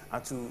influence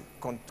and to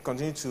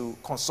continue to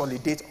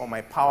consolidate on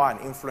my power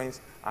and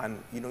influence,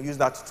 and use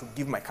that to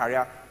give my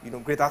career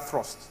greater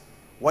thrust.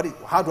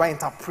 How do I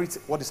interpret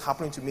what is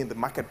happening to me in the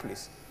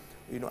marketplace?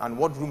 And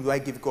what room do I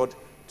give God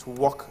to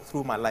walk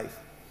through my life?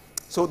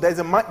 So there's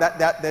the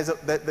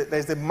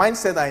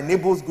mindset that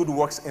enables good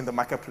works in the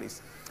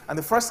marketplace. And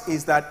the first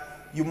is that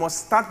you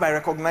must start by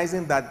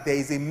recognizing that there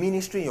is a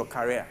ministry in your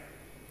career.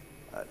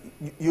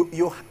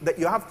 You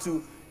have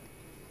to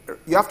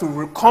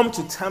come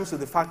to terms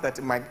with the fact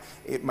that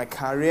my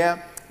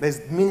career,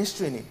 there's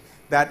ministry in it.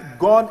 That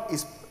God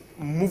is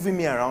moving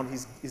me around.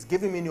 He's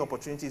giving me new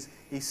opportunities.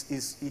 He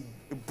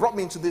brought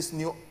me into this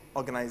new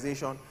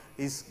organization.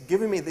 He's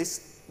giving me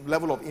this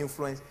level of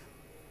influence,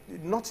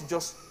 not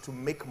just to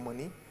make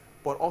money,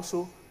 but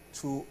also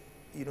to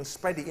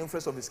spread the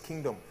influence of His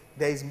kingdom.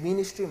 There is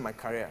ministry in my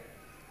career.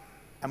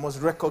 I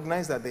must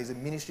recognize that there is a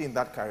ministry in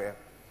that career,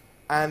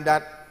 and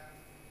that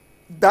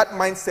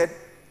mindset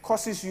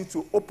causes you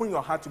to open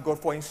your heart to God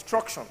for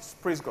instructions.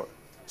 Praise God.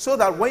 So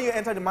that when you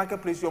enter the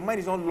marketplace, your mind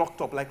is not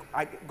locked up. Like,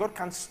 God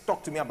can't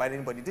talk to me about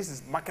anybody. This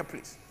is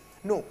marketplace.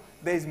 No,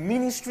 there is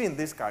ministry in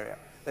this career.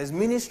 There's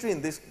ministry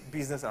in this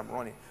business I'm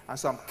running. And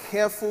so I'm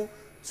careful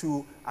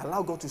to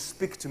allow God to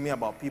speak to me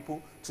about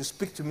people, to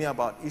speak to me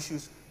about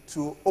issues,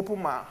 to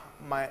open my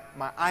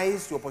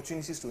eyes to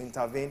opportunities to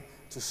intervene,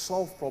 to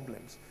solve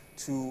problems,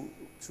 to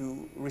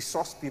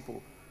resource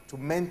people, to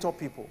mentor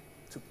people,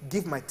 to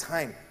give my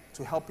time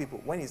to help people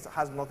when it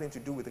has nothing to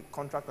do with the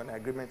contract and the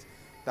agreement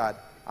that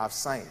I've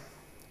signed.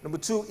 Number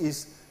two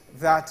is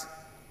that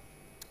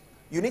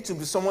you need to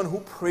be someone who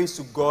prays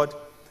to God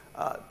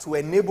to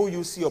enable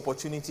you see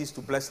opportunities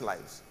to bless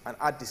lives and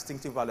add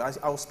distinctive value.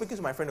 I was speaking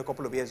to my friend a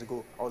couple of years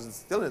ago. I was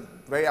still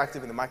very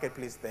active in the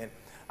marketplace then.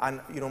 And,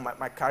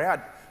 my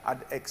career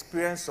had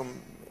experienced some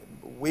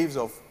waves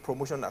of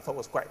promotion that I thought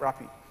was quite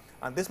rapid.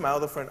 And this, my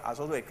other friend,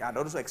 had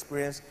also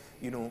experienced,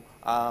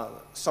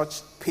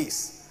 such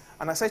pace.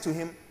 And I said to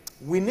him,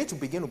 we need to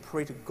begin to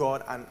pray to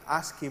God and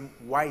ask Him,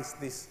 why is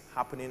this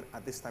happening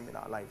at this time in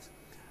our lives?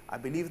 I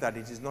believe that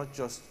it is not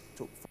just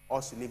for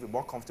us to live a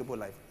more comfortable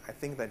life. I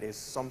think that there's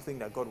something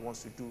that God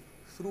wants to do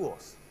through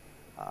us,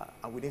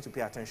 and we need to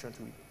pay attention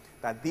to it.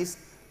 That this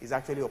is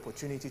actually an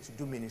opportunity to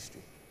do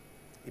ministry.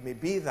 It may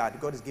be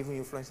that God is giving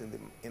influence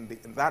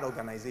in that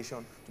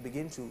organization to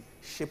begin to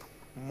shape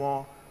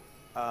more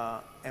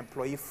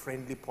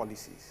employee-friendly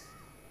policies,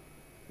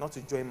 not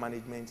to join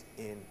management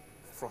in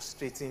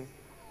frustrating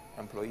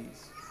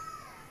employees.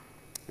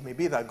 It may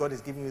be that God is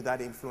giving you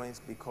that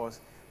influence because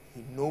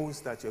He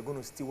knows that you're going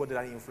to steward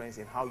that influence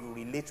in how you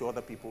relate to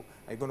other people,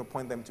 and you're going to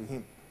point them to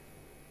Him.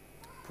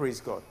 Praise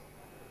God.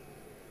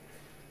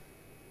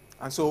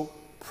 And so,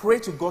 pray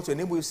to God to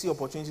enable you to see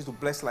opportunities to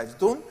bless lives.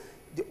 Don't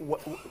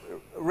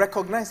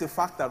recognize the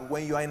fact that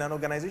when you are in an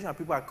organization and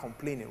people are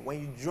complaining,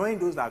 when you join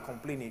those that are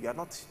complaining,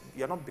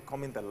 you're not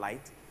becoming the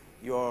light.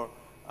 You're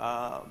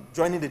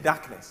joining the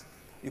darkness.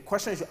 The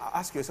question you should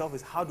ask yourself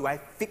is, how do I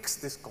fix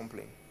this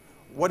complaint?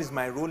 What is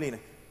my role in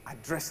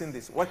addressing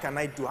this? What can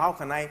I do? How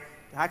can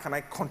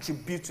I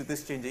contribute to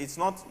this change? It's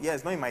not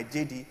in my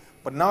JD,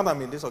 but now that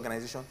I'm in this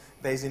organization,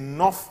 there is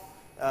enough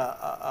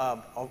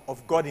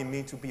of God in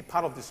me to be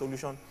part of the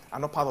solution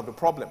and not part of the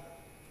problem.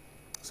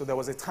 So there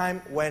was a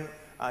time when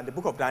the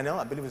book of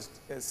Daniel, I believe it's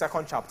the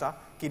 2nd chapter,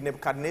 King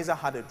Nebuchadnezzar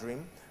had a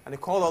dream, and he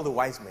called all the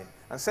wise men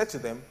and said to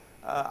them,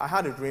 I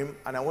had a dream,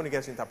 and I want to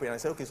get to interpret. And I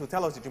said, okay, so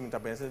tell us the dream,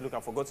 interpret. I said, look,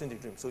 I've forgotten the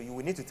dream, so you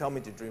will need to tell me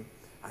the dream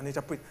and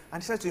interpret.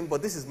 And he said to him,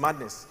 but this is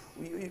madness.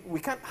 We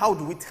can't, how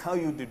do we tell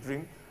you the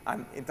dream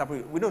and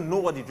interpret? We don't know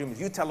what the dream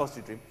is. You tell us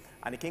the dream.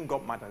 And the king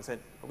got mad and said,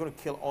 we're going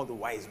to kill all the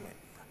wise men.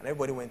 And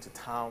everybody went to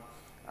town.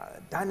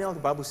 Daniel, the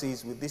Bible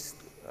says, with these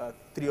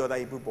 3 other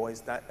Hebrew boys,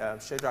 that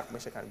Shadrach,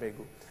 Meshach, and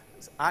Abednego,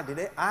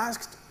 they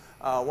asked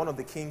one of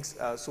the king's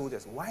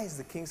soldiers, why is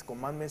the king's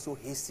commandment so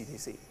hasty, they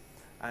say?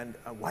 And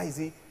why is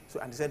he?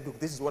 And he said, look,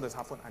 this is what has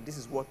happened, and this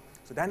is what.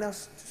 So Daniel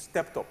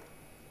stepped up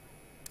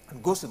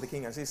and goes to the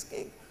king and says,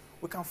 king,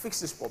 we can fix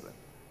this problem.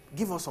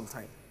 Give us some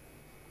time.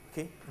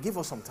 Okay? Give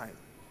us some time.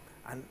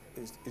 And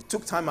he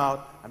took time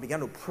out and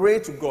began to pray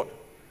to God.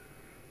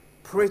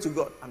 Pray to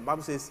God. And the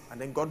Bible says, and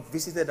then God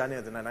visited Daniel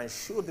at the night and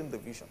showed him the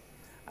vision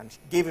and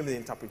gave him the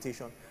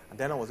interpretation. And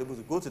Daniel was able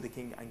to go to the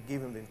king and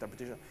give him the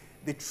interpretation.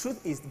 The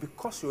truth is,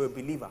 because you're a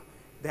believer,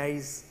 there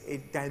is a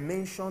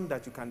dimension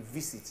that you can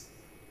visit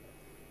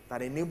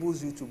that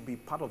enables you to be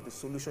part of the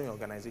solution in your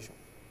organization.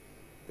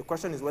 The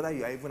question is whether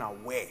you are even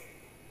aware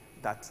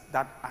that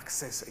that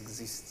access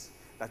exists,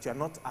 that you are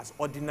not as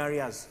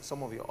ordinary as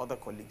some of your other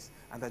colleagues,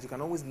 and that you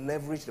can always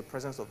leverage the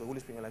presence of the Holy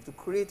Spirit in your life to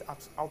create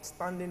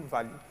outstanding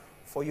value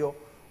for your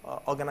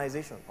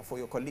organization or for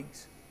your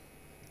colleagues.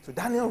 So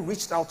Daniel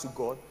reached out to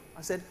God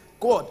and said,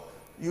 God,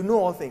 you know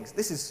all things.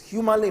 This is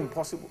humanly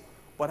impossible,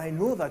 but I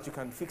know that you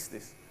can fix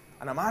this.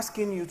 And I'm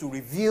asking you to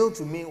reveal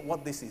to me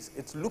what this is.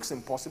 It looks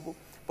impossible,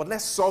 but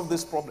let's solve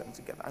this problem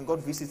together. And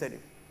God visited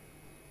him.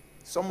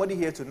 Somebody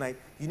here tonight,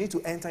 you need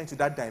to enter into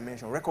that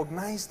dimension.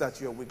 Recognize that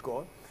you're with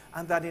God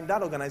And that in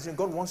that organization,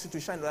 God wants you to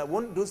shine. That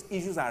when those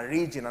issues are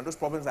raging and those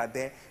problems are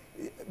there,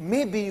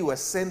 maybe you were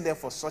sent there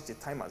for such a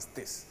time as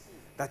this,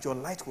 that your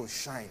light will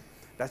shine,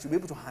 that you'll be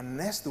able to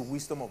harness the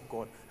wisdom of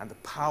God and the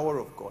power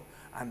of God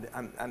and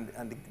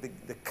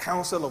the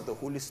counsel of the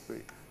Holy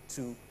Spirit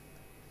to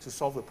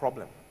solve the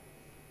problem.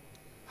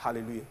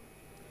 Hallelujah.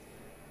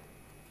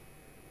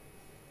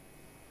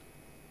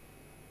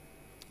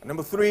 And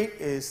number 3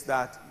 is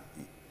that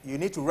you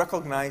need to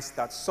recognize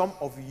that some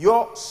of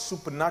your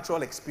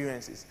supernatural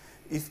experiences,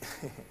 if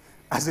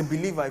as a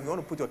believer, if you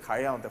want to put your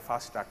career on the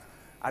fast track,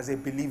 as a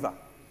believer,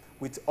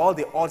 with all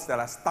the odds that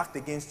are stacked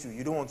against you,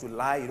 you don't want to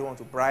lie, you don't want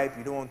to bribe,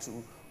 you don't want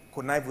to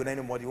connive with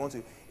anybody,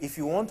 if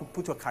you want to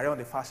put your career on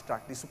the fast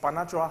track, the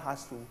supernatural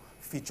has to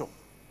feature.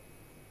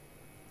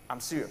 I'm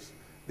serious.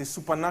 The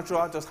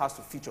supernatural just has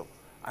to feature.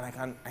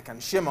 And I can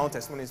share my own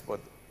testimonies,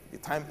 but the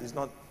time is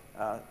not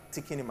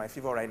ticking in my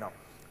favor right now.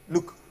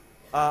 Look,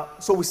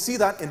 so we see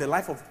that in the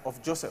life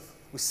of Joseph.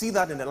 We see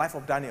that in the life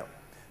of Daniel.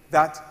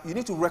 That you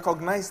need to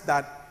recognize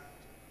that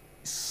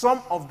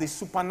some of the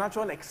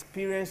supernatural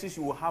experiences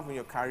you will have in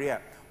your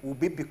career will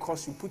be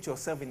because you put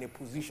yourself in a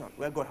position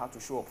where God had to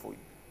show up for you.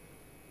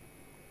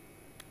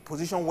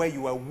 Position where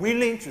you were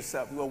willing to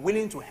serve, you were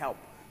willing to help.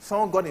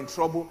 Someone got in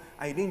trouble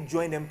and you didn't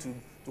join them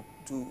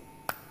to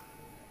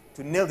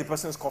nail the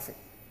person's coffin.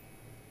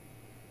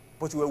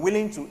 But you were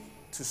willing to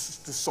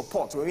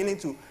support, you were willing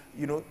to,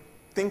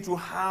 think through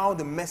how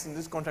the mess in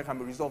this contract can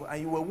be resolved,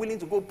 and you were willing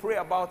to go pray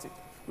about it.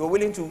 You were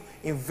willing to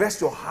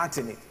invest your heart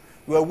in it.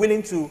 You were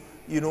willing to,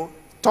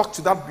 talk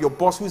to your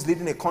boss who's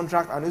leading a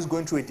contract and who's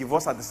going through a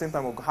divorce at the same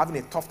time, or having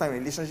a tough time in a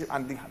relationship,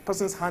 and the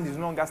person's hand is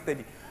no longer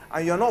steady.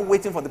 And you're not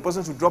waiting for the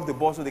person to drop the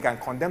ball so they can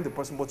condemn the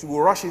person, but you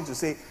will rush in to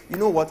say, you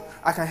know what,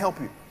 I can help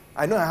you.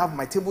 I know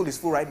my table is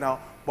full right now,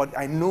 but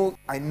I know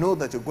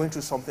that you're going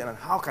through something, and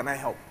how can I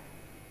help?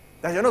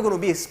 That you're not going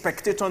to be a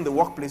spectator in the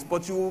workplace,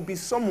 but you will be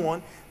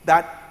someone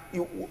that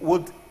you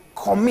would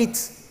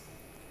commit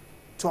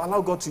to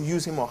allow God to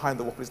use him or her in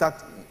the workplace.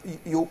 That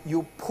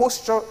you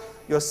posture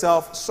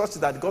yourself such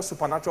that God's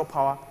supernatural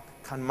power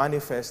can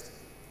manifest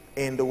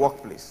in the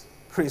workplace.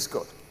 Praise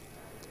God.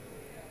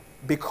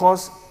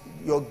 Because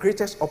your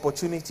greatest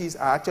opportunities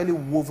are actually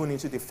woven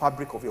into the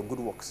fabric of your good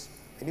works.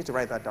 I need to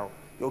write that down.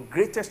 Your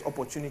greatest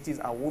opportunities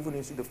are woven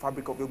into the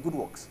fabric of your good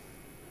works.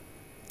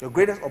 Your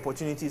greatest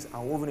opportunities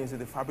are woven into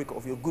the fabric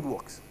of your good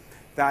works.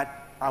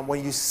 That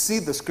when you see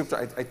the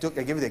scripture, I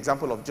gave you the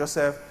example of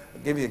Joseph, I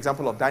gave you the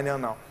example of Daniel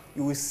now.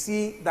 You will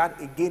see that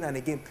again and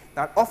again.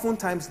 That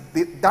oftentimes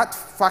that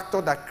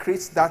factor that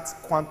creates that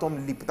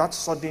quantum leap, that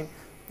sudden,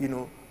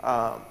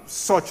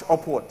 surge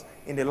upward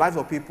in the lives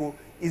of people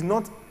is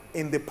not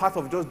in the path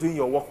of just doing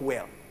your work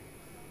well.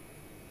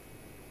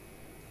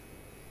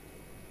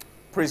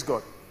 Praise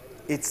God.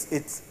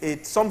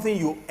 It's something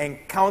you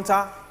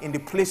encounter in the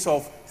place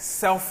of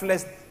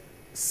selfless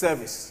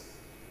service,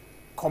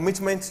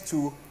 commitment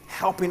to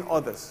helping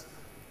others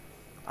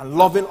and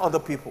loving other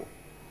people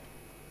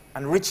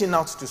and reaching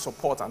out to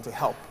support and to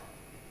help.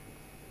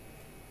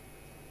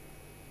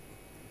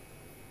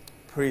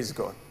 Praise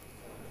God.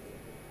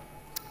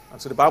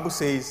 And so the Bible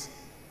says,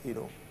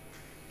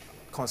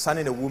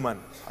 concerning a woman,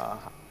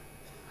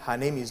 her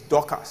name is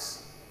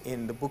Dorcas,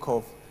 in the book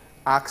of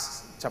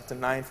Acts chapter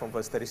 9 from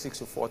verse 36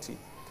 to 40.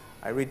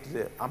 I read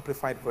the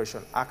Amplified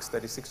Version, Acts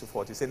 36 to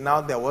 40. It said,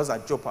 now there was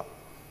at Joppa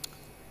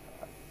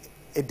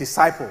a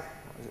disciple,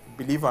 a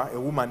believer, a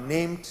woman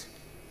named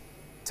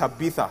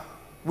Tabitha,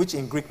 which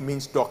in Greek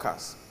means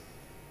Dorcas.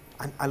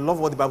 And I love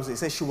what the Bible says. It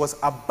says she was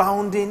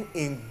abounding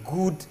in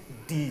good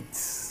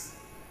deeds.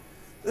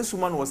 This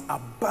woman was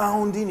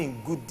abounding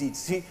in good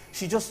deeds.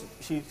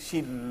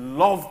 She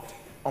loved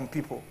on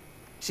people.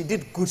 She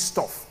did good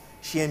stuff.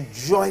 She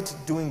enjoyed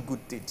doing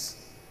good deeds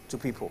to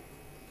people.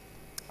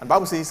 And the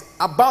Bible says,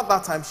 about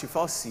that time she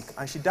fell sick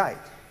and she died.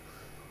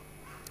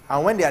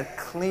 And when they had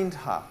cleaned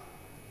her,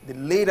 they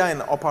laid her in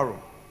the upper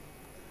room.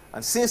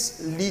 And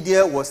since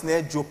Lydia was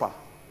near Joppa,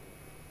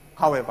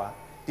 however,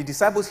 the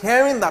disciples,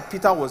 hearing that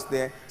Peter was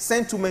there,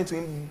 sent 2 men to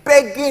him,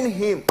 begging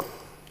him,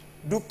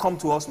 do come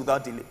to us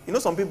without delay.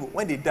 Some people,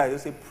 when they die, they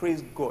say,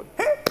 praise God.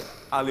 Hey,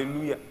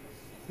 hallelujah.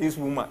 This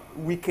woman,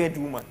 wicked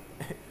woman.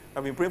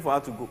 I've been praying for her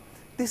to go.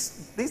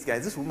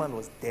 This woman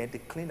was dead. They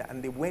cleaned her,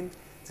 and they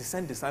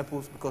sent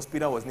disciples, because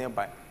Peter was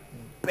nearby,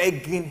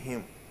 begging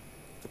him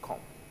to come.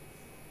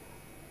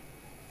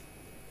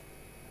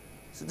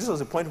 So this was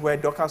the point where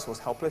Dorcas was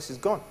helpless. She's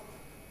gone.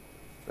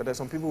 But there's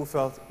some people who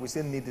felt, we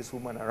still need this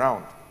woman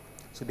around.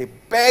 So they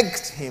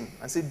begged him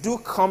and said, do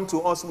come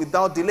to us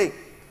without delay.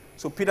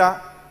 So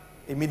Peter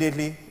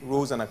immediately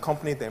rose and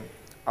accompanied them.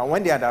 And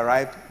when they had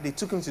arrived, they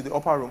took him to the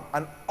upper room.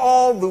 And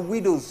all the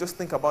widows, just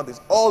think about this,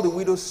 all the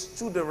widows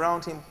stood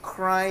around him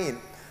crying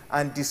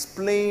and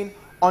displaying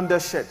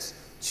undershirts,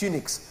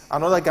 tunics,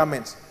 and other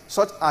garments,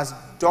 such as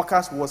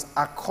Dorcas was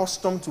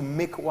accustomed to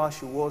make while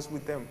she was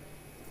with them.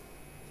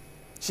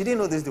 She didn't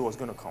know this day was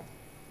going to come.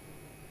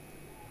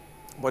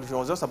 But she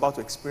was just about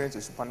to experience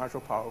the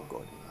supernatural power of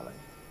God in her life.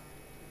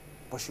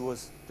 But she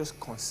was just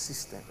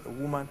consistent, a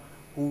woman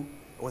who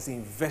was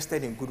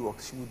invested in good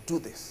works. She would do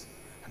this,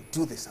 and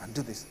do this, and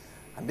do this.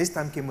 And this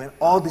time came when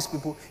all these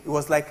people, it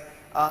was like,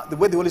 the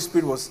way the Holy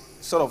Spirit was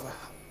sort of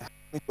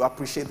helping me to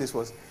appreciate this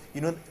was,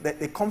 that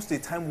there comes to a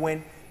time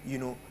when,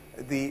 you're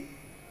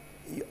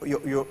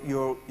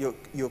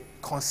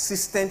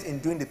consistent in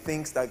doing the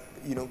things that,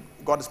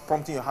 God is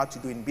prompting your heart to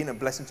do, in being a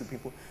blessing to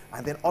people.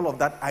 And then all of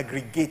that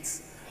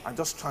aggregates and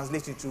just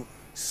translates into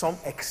some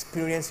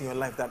experience in your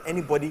life that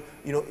anybody,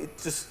 it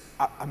just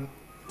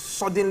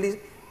suddenly,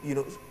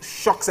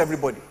 shocks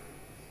everybody.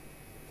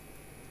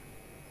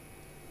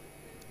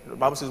 The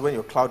Bible says when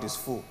your cloud is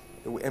full,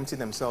 they will empty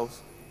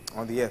themselves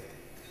on the earth.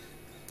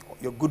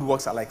 Your good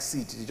works are like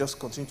seeds. You just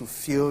continue to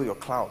fill your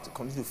cloud.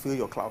 Continue to fill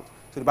your cloud.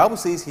 So the Bible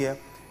says here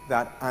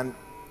that,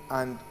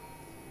 and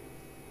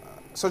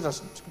such as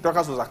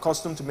Dorcas was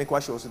accustomed to make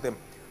while she was with them.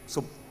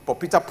 So, but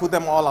Peter put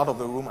them all out of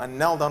the room and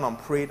knelt down and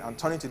prayed, and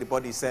turning to the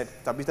body, he said,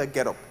 Tabitha,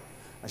 get up.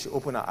 And she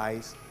opened her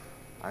eyes,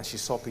 and she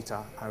saw Peter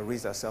and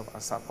raised herself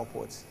and sat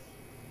upwards.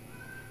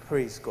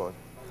 Praise God.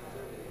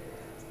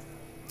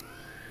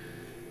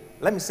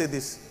 Let me say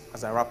this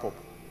as I wrap up.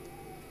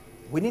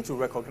 We need to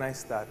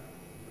recognize that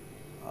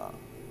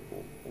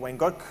when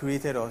God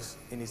created us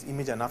in his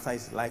image and after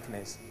his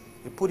likeness,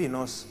 he put in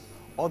us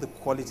all the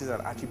qualities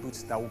and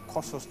attributes that will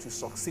cause us to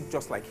succeed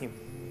just like him.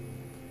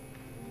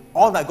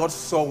 All that God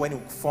saw when he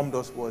formed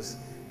us was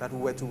that we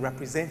were to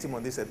represent him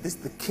on this earth.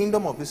 The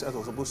kingdom of this earth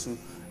was supposed to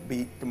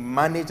be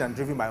managed and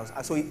driven by us.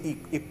 And so he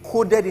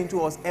coded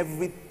into us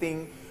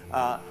everything,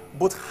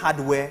 both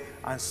hardware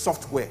and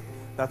software,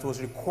 that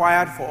was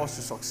required for us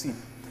to succeed.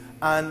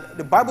 And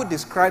the Bible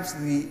describes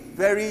the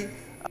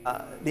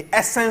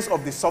essence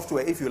of the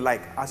software, if you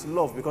like, as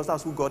love, because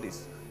that's who God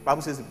is. The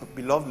Bible says,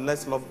 beloved,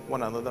 let's love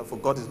one another, for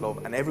God is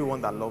love, and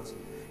everyone that loves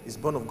is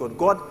born of God.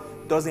 God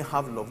doesn't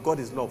have love. God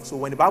is love. So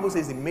when the Bible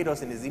says he made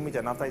us in his image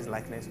and after his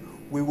likeness,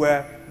 we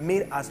were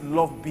made as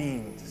love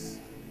beings.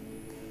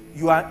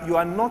 You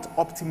are not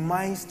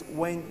optimized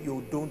when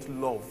you don't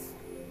love.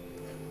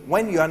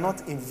 When you are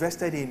not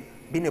invested in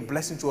being a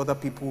blessing to other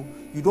people,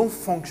 you don't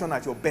function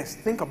at your best.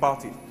 Think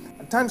about it.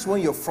 At times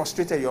when you're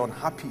frustrated, you're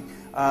unhappy,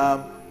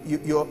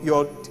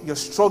 you're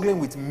struggling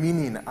with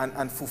meaning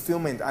and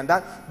fulfillment, and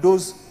that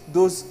those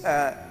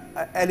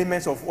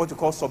elements of what you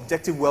call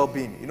subjective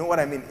well-being. You know what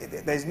I mean?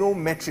 There's no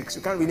metrics.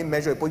 You can't really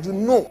measure it, but you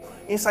know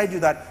inside you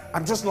that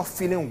I'm just not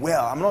feeling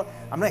well. I'm not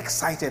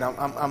excited.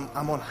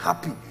 I'm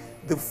unhappy.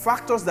 The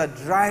factors that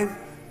drive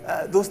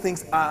those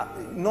things are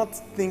not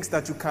things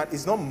that you can't.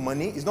 It's not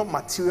money. It's not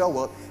material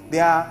wealth.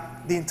 They are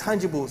the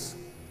intangibles.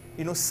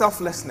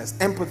 Selflessness,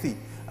 empathy,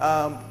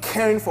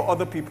 caring for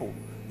other people.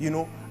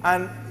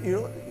 And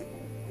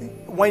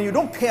when you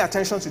don't pay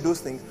attention to those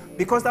things,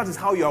 because that is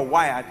how you are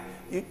wired,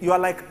 you are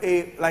like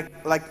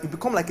you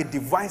become like a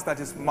device that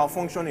is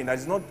malfunctioning, that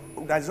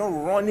is not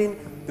running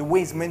the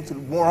way it's meant to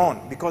run,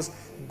 because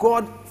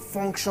God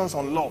functions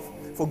on love.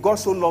 For God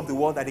so loved the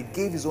world that he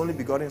gave his only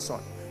begotten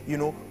son.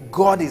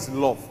 God is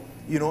love.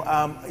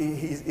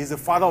 He's the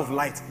Father of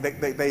light.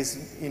 There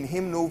is in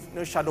him no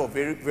shadow of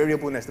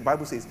variableness. The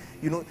Bible says,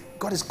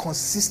 God is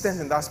consistent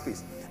in that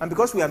space. And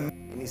because we are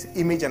made in his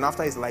image and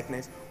after his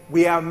likeness,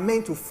 we are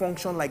meant to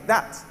function like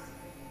that.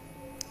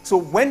 So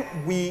when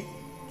we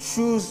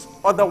choose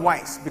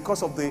otherwise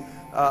because of the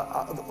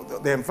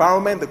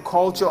environment, the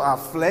culture, our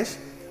flesh,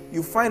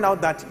 you find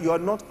out that you are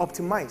not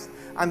optimized.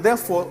 And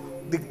therefore,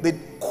 the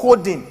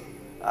coding,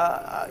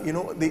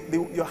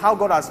 how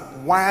God has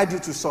wired you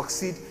to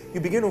succeed, you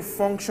begin to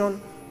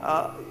function.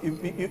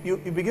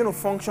 You begin to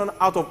function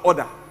out of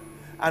order,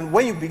 and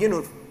when you begin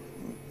to,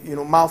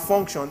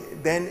 malfunction,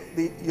 then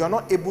you are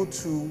not able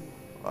to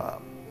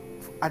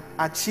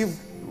achieve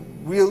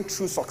real,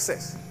 true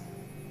success.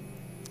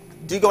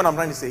 Do you get what I'm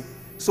trying to say?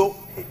 So,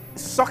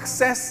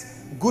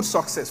 success, good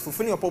success,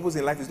 fulfilling your purpose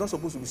in life is not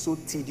supposed to be so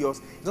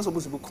tedious. It's not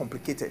supposed to be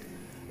complicated.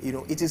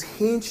 It is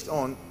hinged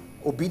on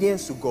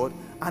obedience to God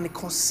and a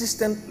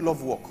consistent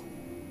love walk.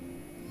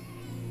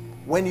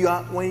 When you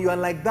are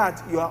like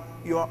that, you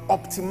are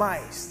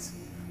optimized.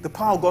 The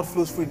power of God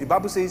flows free. The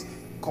Bible says,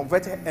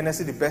 convert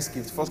earnestly the best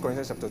gift. 1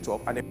 Corinthians chapter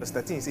 12. And in verse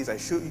 13 it says,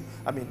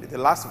 the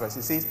last verse,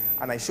 it says,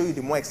 and I show you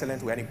the more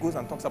excellent way. And it goes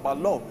and talks about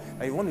love.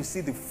 And you want to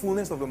see the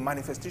fullness of the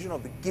manifestation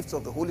of the gifts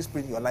of the Holy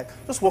Spirit in your life,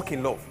 just walk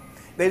in love.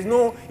 You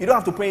don't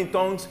have to pray in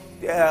tongues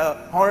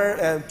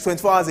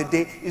 24 hours a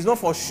day. It's not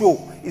for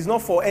show. It's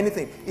not for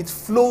anything. It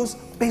flows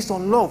based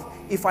on love.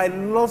 If I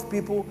love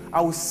people,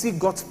 I will see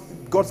God's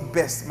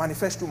best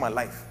manifest through my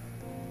life.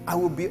 I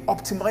will be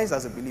optimized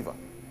as a believer.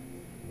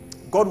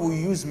 God will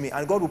use me,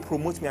 and God will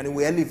promote me, and He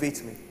will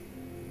elevate me.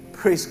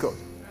 Praise God.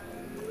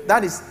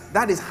 That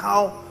is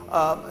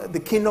how the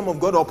kingdom of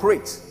God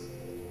operates.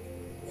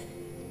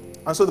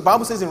 And so the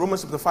Bible says in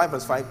Romans chapter 5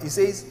 verse 5, it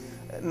says,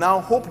 now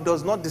hope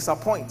does not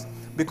disappoint,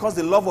 because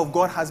the love of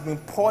God has been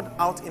poured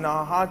out in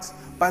our hearts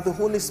by the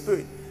Holy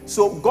Spirit.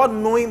 So God,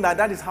 knowing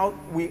that is how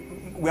we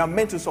are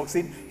meant to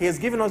succeed, He has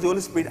given us the Holy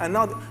Spirit. And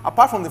now,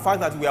 apart from the fact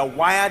that we are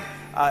wired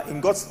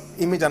in God's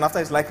image and after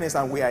His likeness,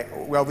 and we are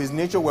of His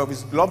nature, we are of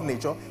His love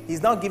nature,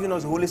 He's now giving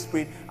us the Holy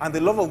Spirit, and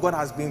the love of God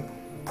has been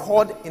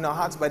poured in our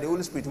hearts by the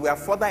Holy Spirit, we are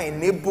further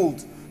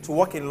enabled to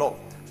walk in love,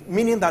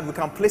 meaning that we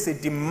can place a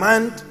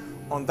demand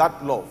on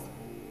that love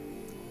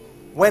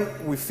when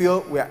we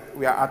feel we are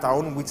at our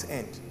own wit's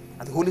end,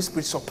 and the Holy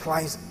Spirit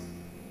supplies.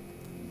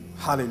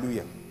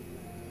 Hallelujah.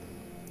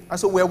 And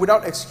so we are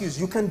without excuse.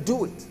 You can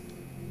do it.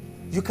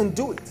 You can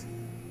do it.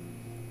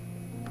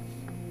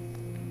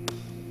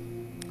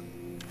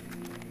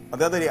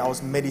 The other day I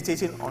was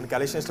meditating on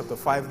Galatians chapter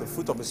 5. The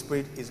fruit of the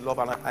Spirit is love.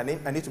 And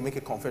I need to make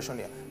a confession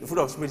here. The fruit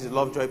of the Spirit is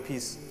love, joy,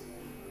 peace,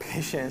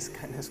 patience,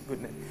 kindness,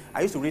 goodness.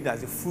 I used to read it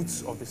as the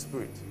fruits of the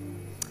Spirit.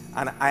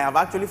 And I have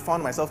actually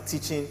found myself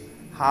teaching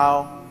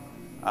how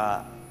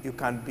you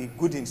can be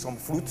good in some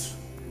fruits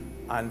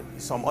and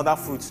some other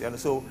fruits. And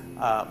so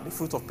the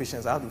fruit of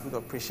patience, I have the fruit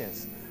of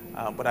patience.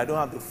 But I don't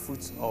have the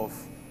fruit of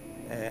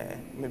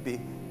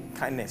maybe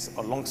kindness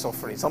or long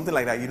suffering, something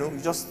like that. You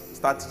just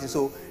start teaching.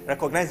 So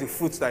recognize the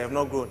fruits that you have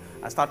not grown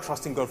and start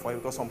trusting God for it,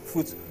 because some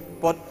fruits.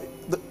 But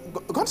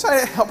God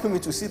started helping me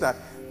to see that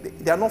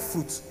they are not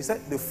fruits. He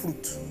said the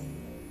fruit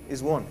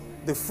is one.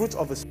 The fruit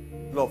of the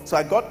Spirit, love. So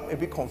I got a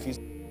bit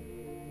confused.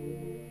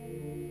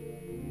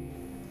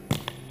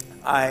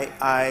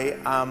 I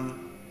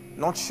am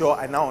not sure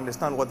I now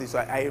understand what this is. So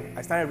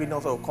I started reading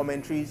also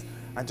commentaries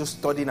and just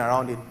studying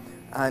around it.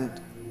 And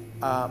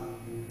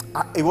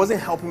it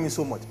wasn't helping me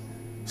so much.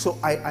 So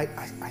I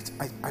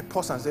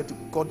paused and said to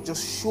God,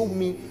 just show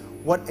me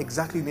what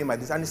exactly you mean by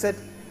this. And he said,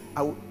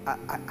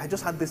 I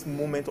just had this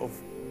moment of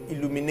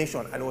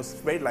illumination, and it was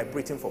very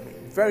liberating for me.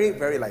 Very,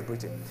 very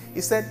liberating.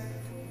 He said,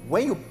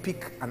 when you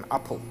pick an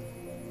apple,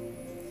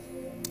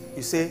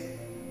 you say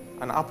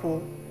an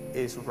apple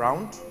is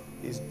round,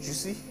 is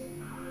juicy,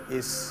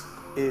 is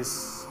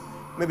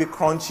maybe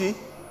crunchy,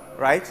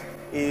 right?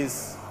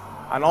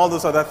 And all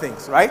those other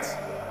things, right?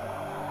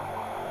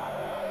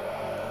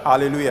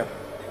 Hallelujah.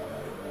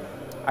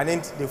 I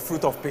need the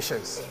fruit of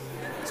patience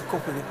to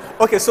cope with it.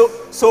 Okay, so,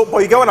 but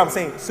you get what I'm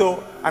saying.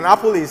 So an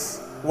apple is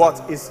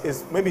what?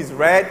 Is maybe it's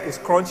red, it's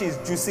crunchy, it's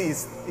juicy,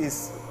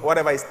 is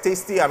whatever, it's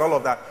tasty and all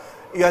of that.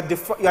 You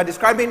are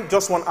describing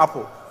just one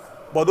apple,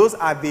 but those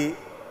are the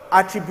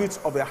attributes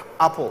of the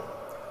apple.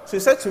 So he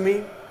said to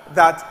me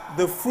that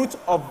the fruit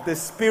of the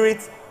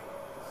Spirit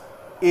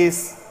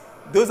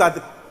those are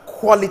the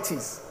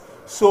qualities.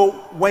 So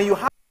when you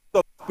have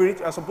the Spirit,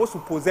 you are supposed to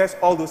possess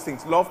all those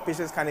things: love,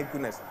 patience, kindness,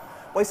 goodness.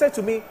 But he said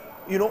to me,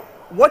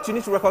 what you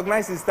need to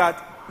recognize is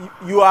that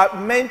you are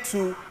meant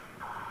to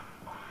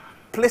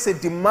place a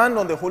demand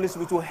on the Holy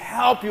Spirit to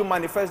help you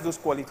manifest those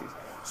qualities.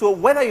 So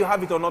whether you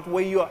have it or not,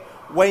 when you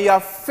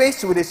are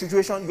faced with a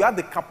situation, you have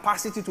the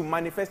capacity to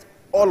manifest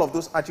all of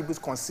those attributes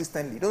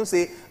consistently. Don't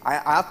say, I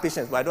have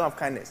patience, but I don't have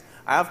kindness.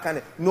 I have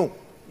kindness. No,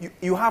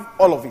 you have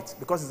all of it,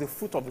 because it's the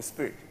fruit of the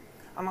Spirit.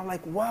 And I'm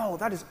like, wow,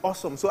 that is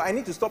awesome. So I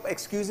need to stop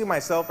excusing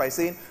myself by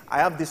saying, I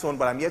have this one,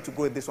 but I'm yet to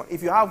go with this one.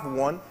 If you have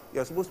one,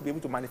 you're supposed to be able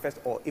to manifest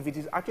all. If it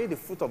is actually the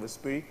fruit of the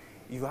Spirit,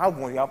 if you have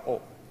one, you have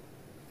all.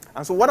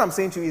 And so what I'm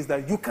saying to you is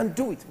that you can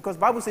do it, because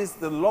the Bible says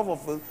the love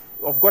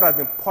of God has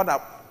been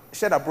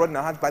shed abroad in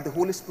our hearts by the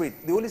Holy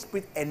Spirit. The Holy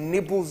Spirit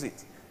enables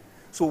it.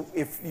 So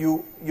if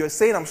you're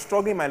saying, I'm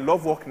struggling my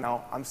love walk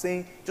now, I'm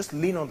saying just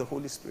lean on the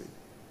Holy Spirit.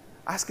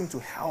 Ask Him to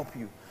help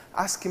you.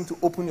 Ask Him to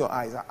open your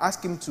eyes.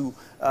 Ask Him to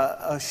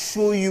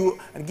show you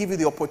and give you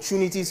the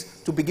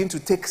opportunities to begin to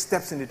take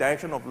steps in the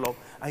direction of love.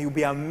 And you'll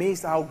be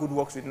amazed how good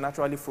works will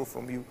naturally flow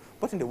from you,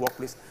 both in the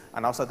workplace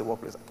and outside the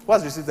workplace. Who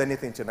has received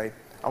anything tonight?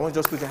 I want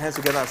you to just put your hands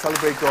together and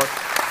celebrate God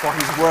for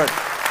His word.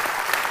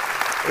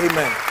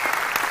 Amen.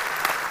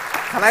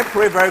 Can I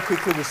pray very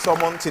quickly with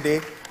someone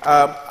today?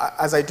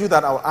 As I do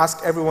that, I'll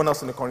ask everyone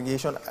else in the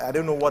congregation. I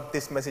don't know what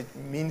this message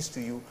means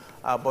to you,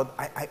 but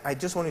I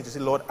just wanted to say,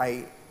 Lord,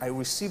 I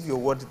receive your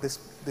word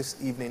this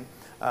evening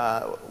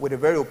with a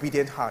very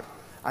obedient heart.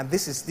 And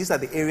these are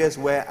the areas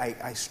where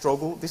I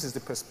struggle. This is the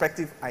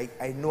perspective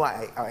I know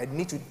I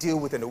need to deal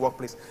with in the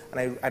workplace.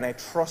 And I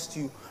trust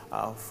you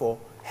for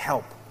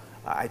help.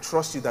 I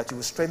trust you that you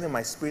will strengthen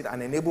my spirit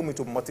and enable me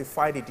to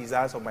mortify the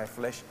desires of my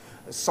flesh,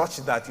 such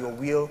that your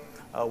will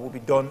will be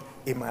done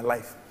in my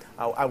life.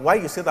 While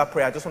you say that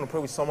prayer, I just want to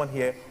pray with someone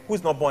here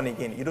who's not born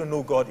again. You don't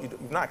know God.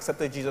 You've not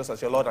accepted Jesus as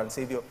your Lord and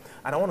Savior.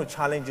 And I want to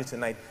challenge you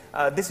tonight.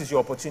 This is your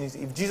opportunity.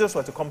 If Jesus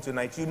were to come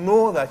tonight, you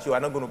know that you are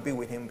not going to be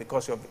with Him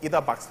because you're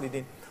either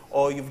backsliding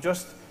or you've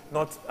just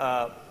not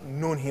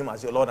known Him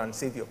as your Lord and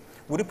Savior.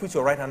 Would you put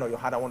your right hand on your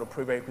heart? I want to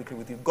pray very quickly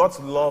with you. God's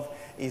love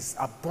is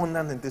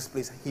abundant in this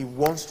place. He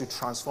wants to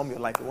transform your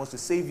life. He wants to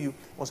save you.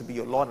 He wants to be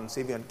your Lord and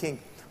Savior and King.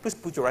 Please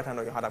put your right hand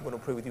on your heart. I'm going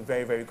to pray with you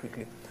very, very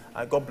quickly.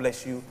 God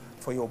bless you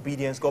for your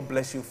obedience. God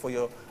bless you for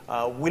your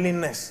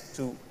willingness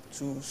to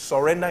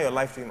surrender your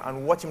life to Him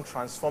and watch Him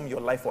transform your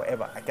life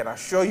forever. I can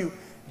assure you,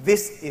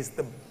 this is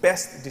the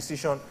best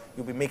decision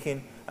you'll be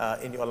making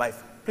in your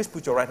life. Please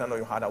put your right hand on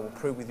your heart. I will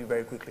pray with you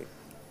very quickly.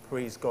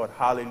 Praise God.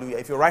 Hallelujah.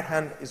 If your right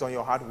hand is on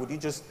your heart, would you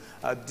just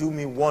do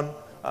me one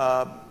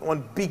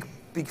big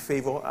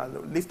favor?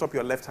 Lift up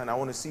your left hand. I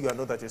want to see you. I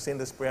know that you're saying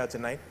this prayer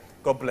tonight.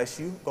 God bless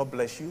you. God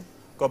bless you.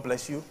 God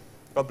bless you.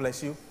 God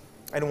bless you.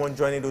 Anyone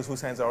joining those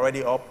whose hands are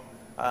already up,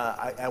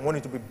 I want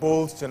you to be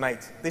bold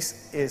tonight.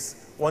 This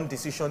is one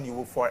decision you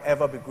will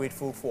forever be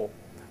grateful for.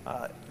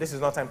 This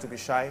is not time to be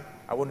shy.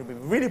 I want to be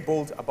really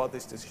bold about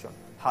this decision.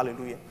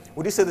 Hallelujah.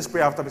 Would you say this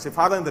prayer after me? Say,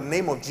 Father, in the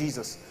name of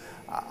Jesus,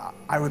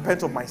 I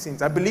repent of my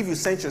sins. I believe you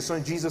sent your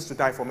son Jesus to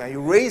die for me, and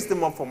you raised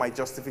him up for my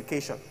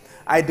justification.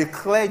 I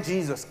declare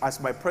Jesus as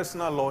my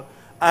personal Lord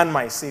and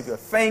my Savior.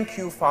 Thank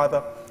you,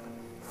 Father,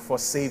 for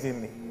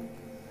saving me.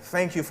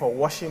 Thank you for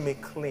washing me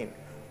clean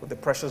with the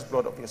precious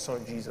blood of your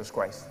son Jesus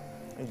Christ.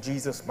 In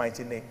Jesus'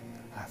 mighty name,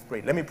 I have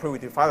prayed. Let me pray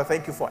with you. Father,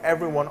 thank you for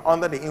everyone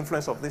under the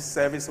influence of this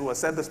service who has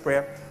said this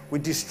prayer. We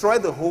destroy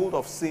the hold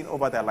of sin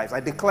over their lives. I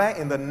declare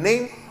in the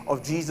name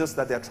of Jesus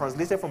that they are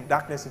translated from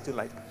darkness into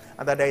light,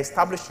 and that they are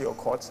established to your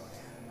courts,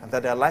 and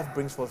that their life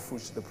brings forth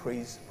fruits to the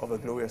praise of a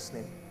glorious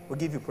name. We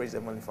give you praise,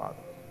 Heavenly Father.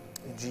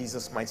 In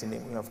Jesus' mighty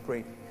name we have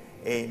prayed.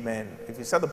 Amen. If you said the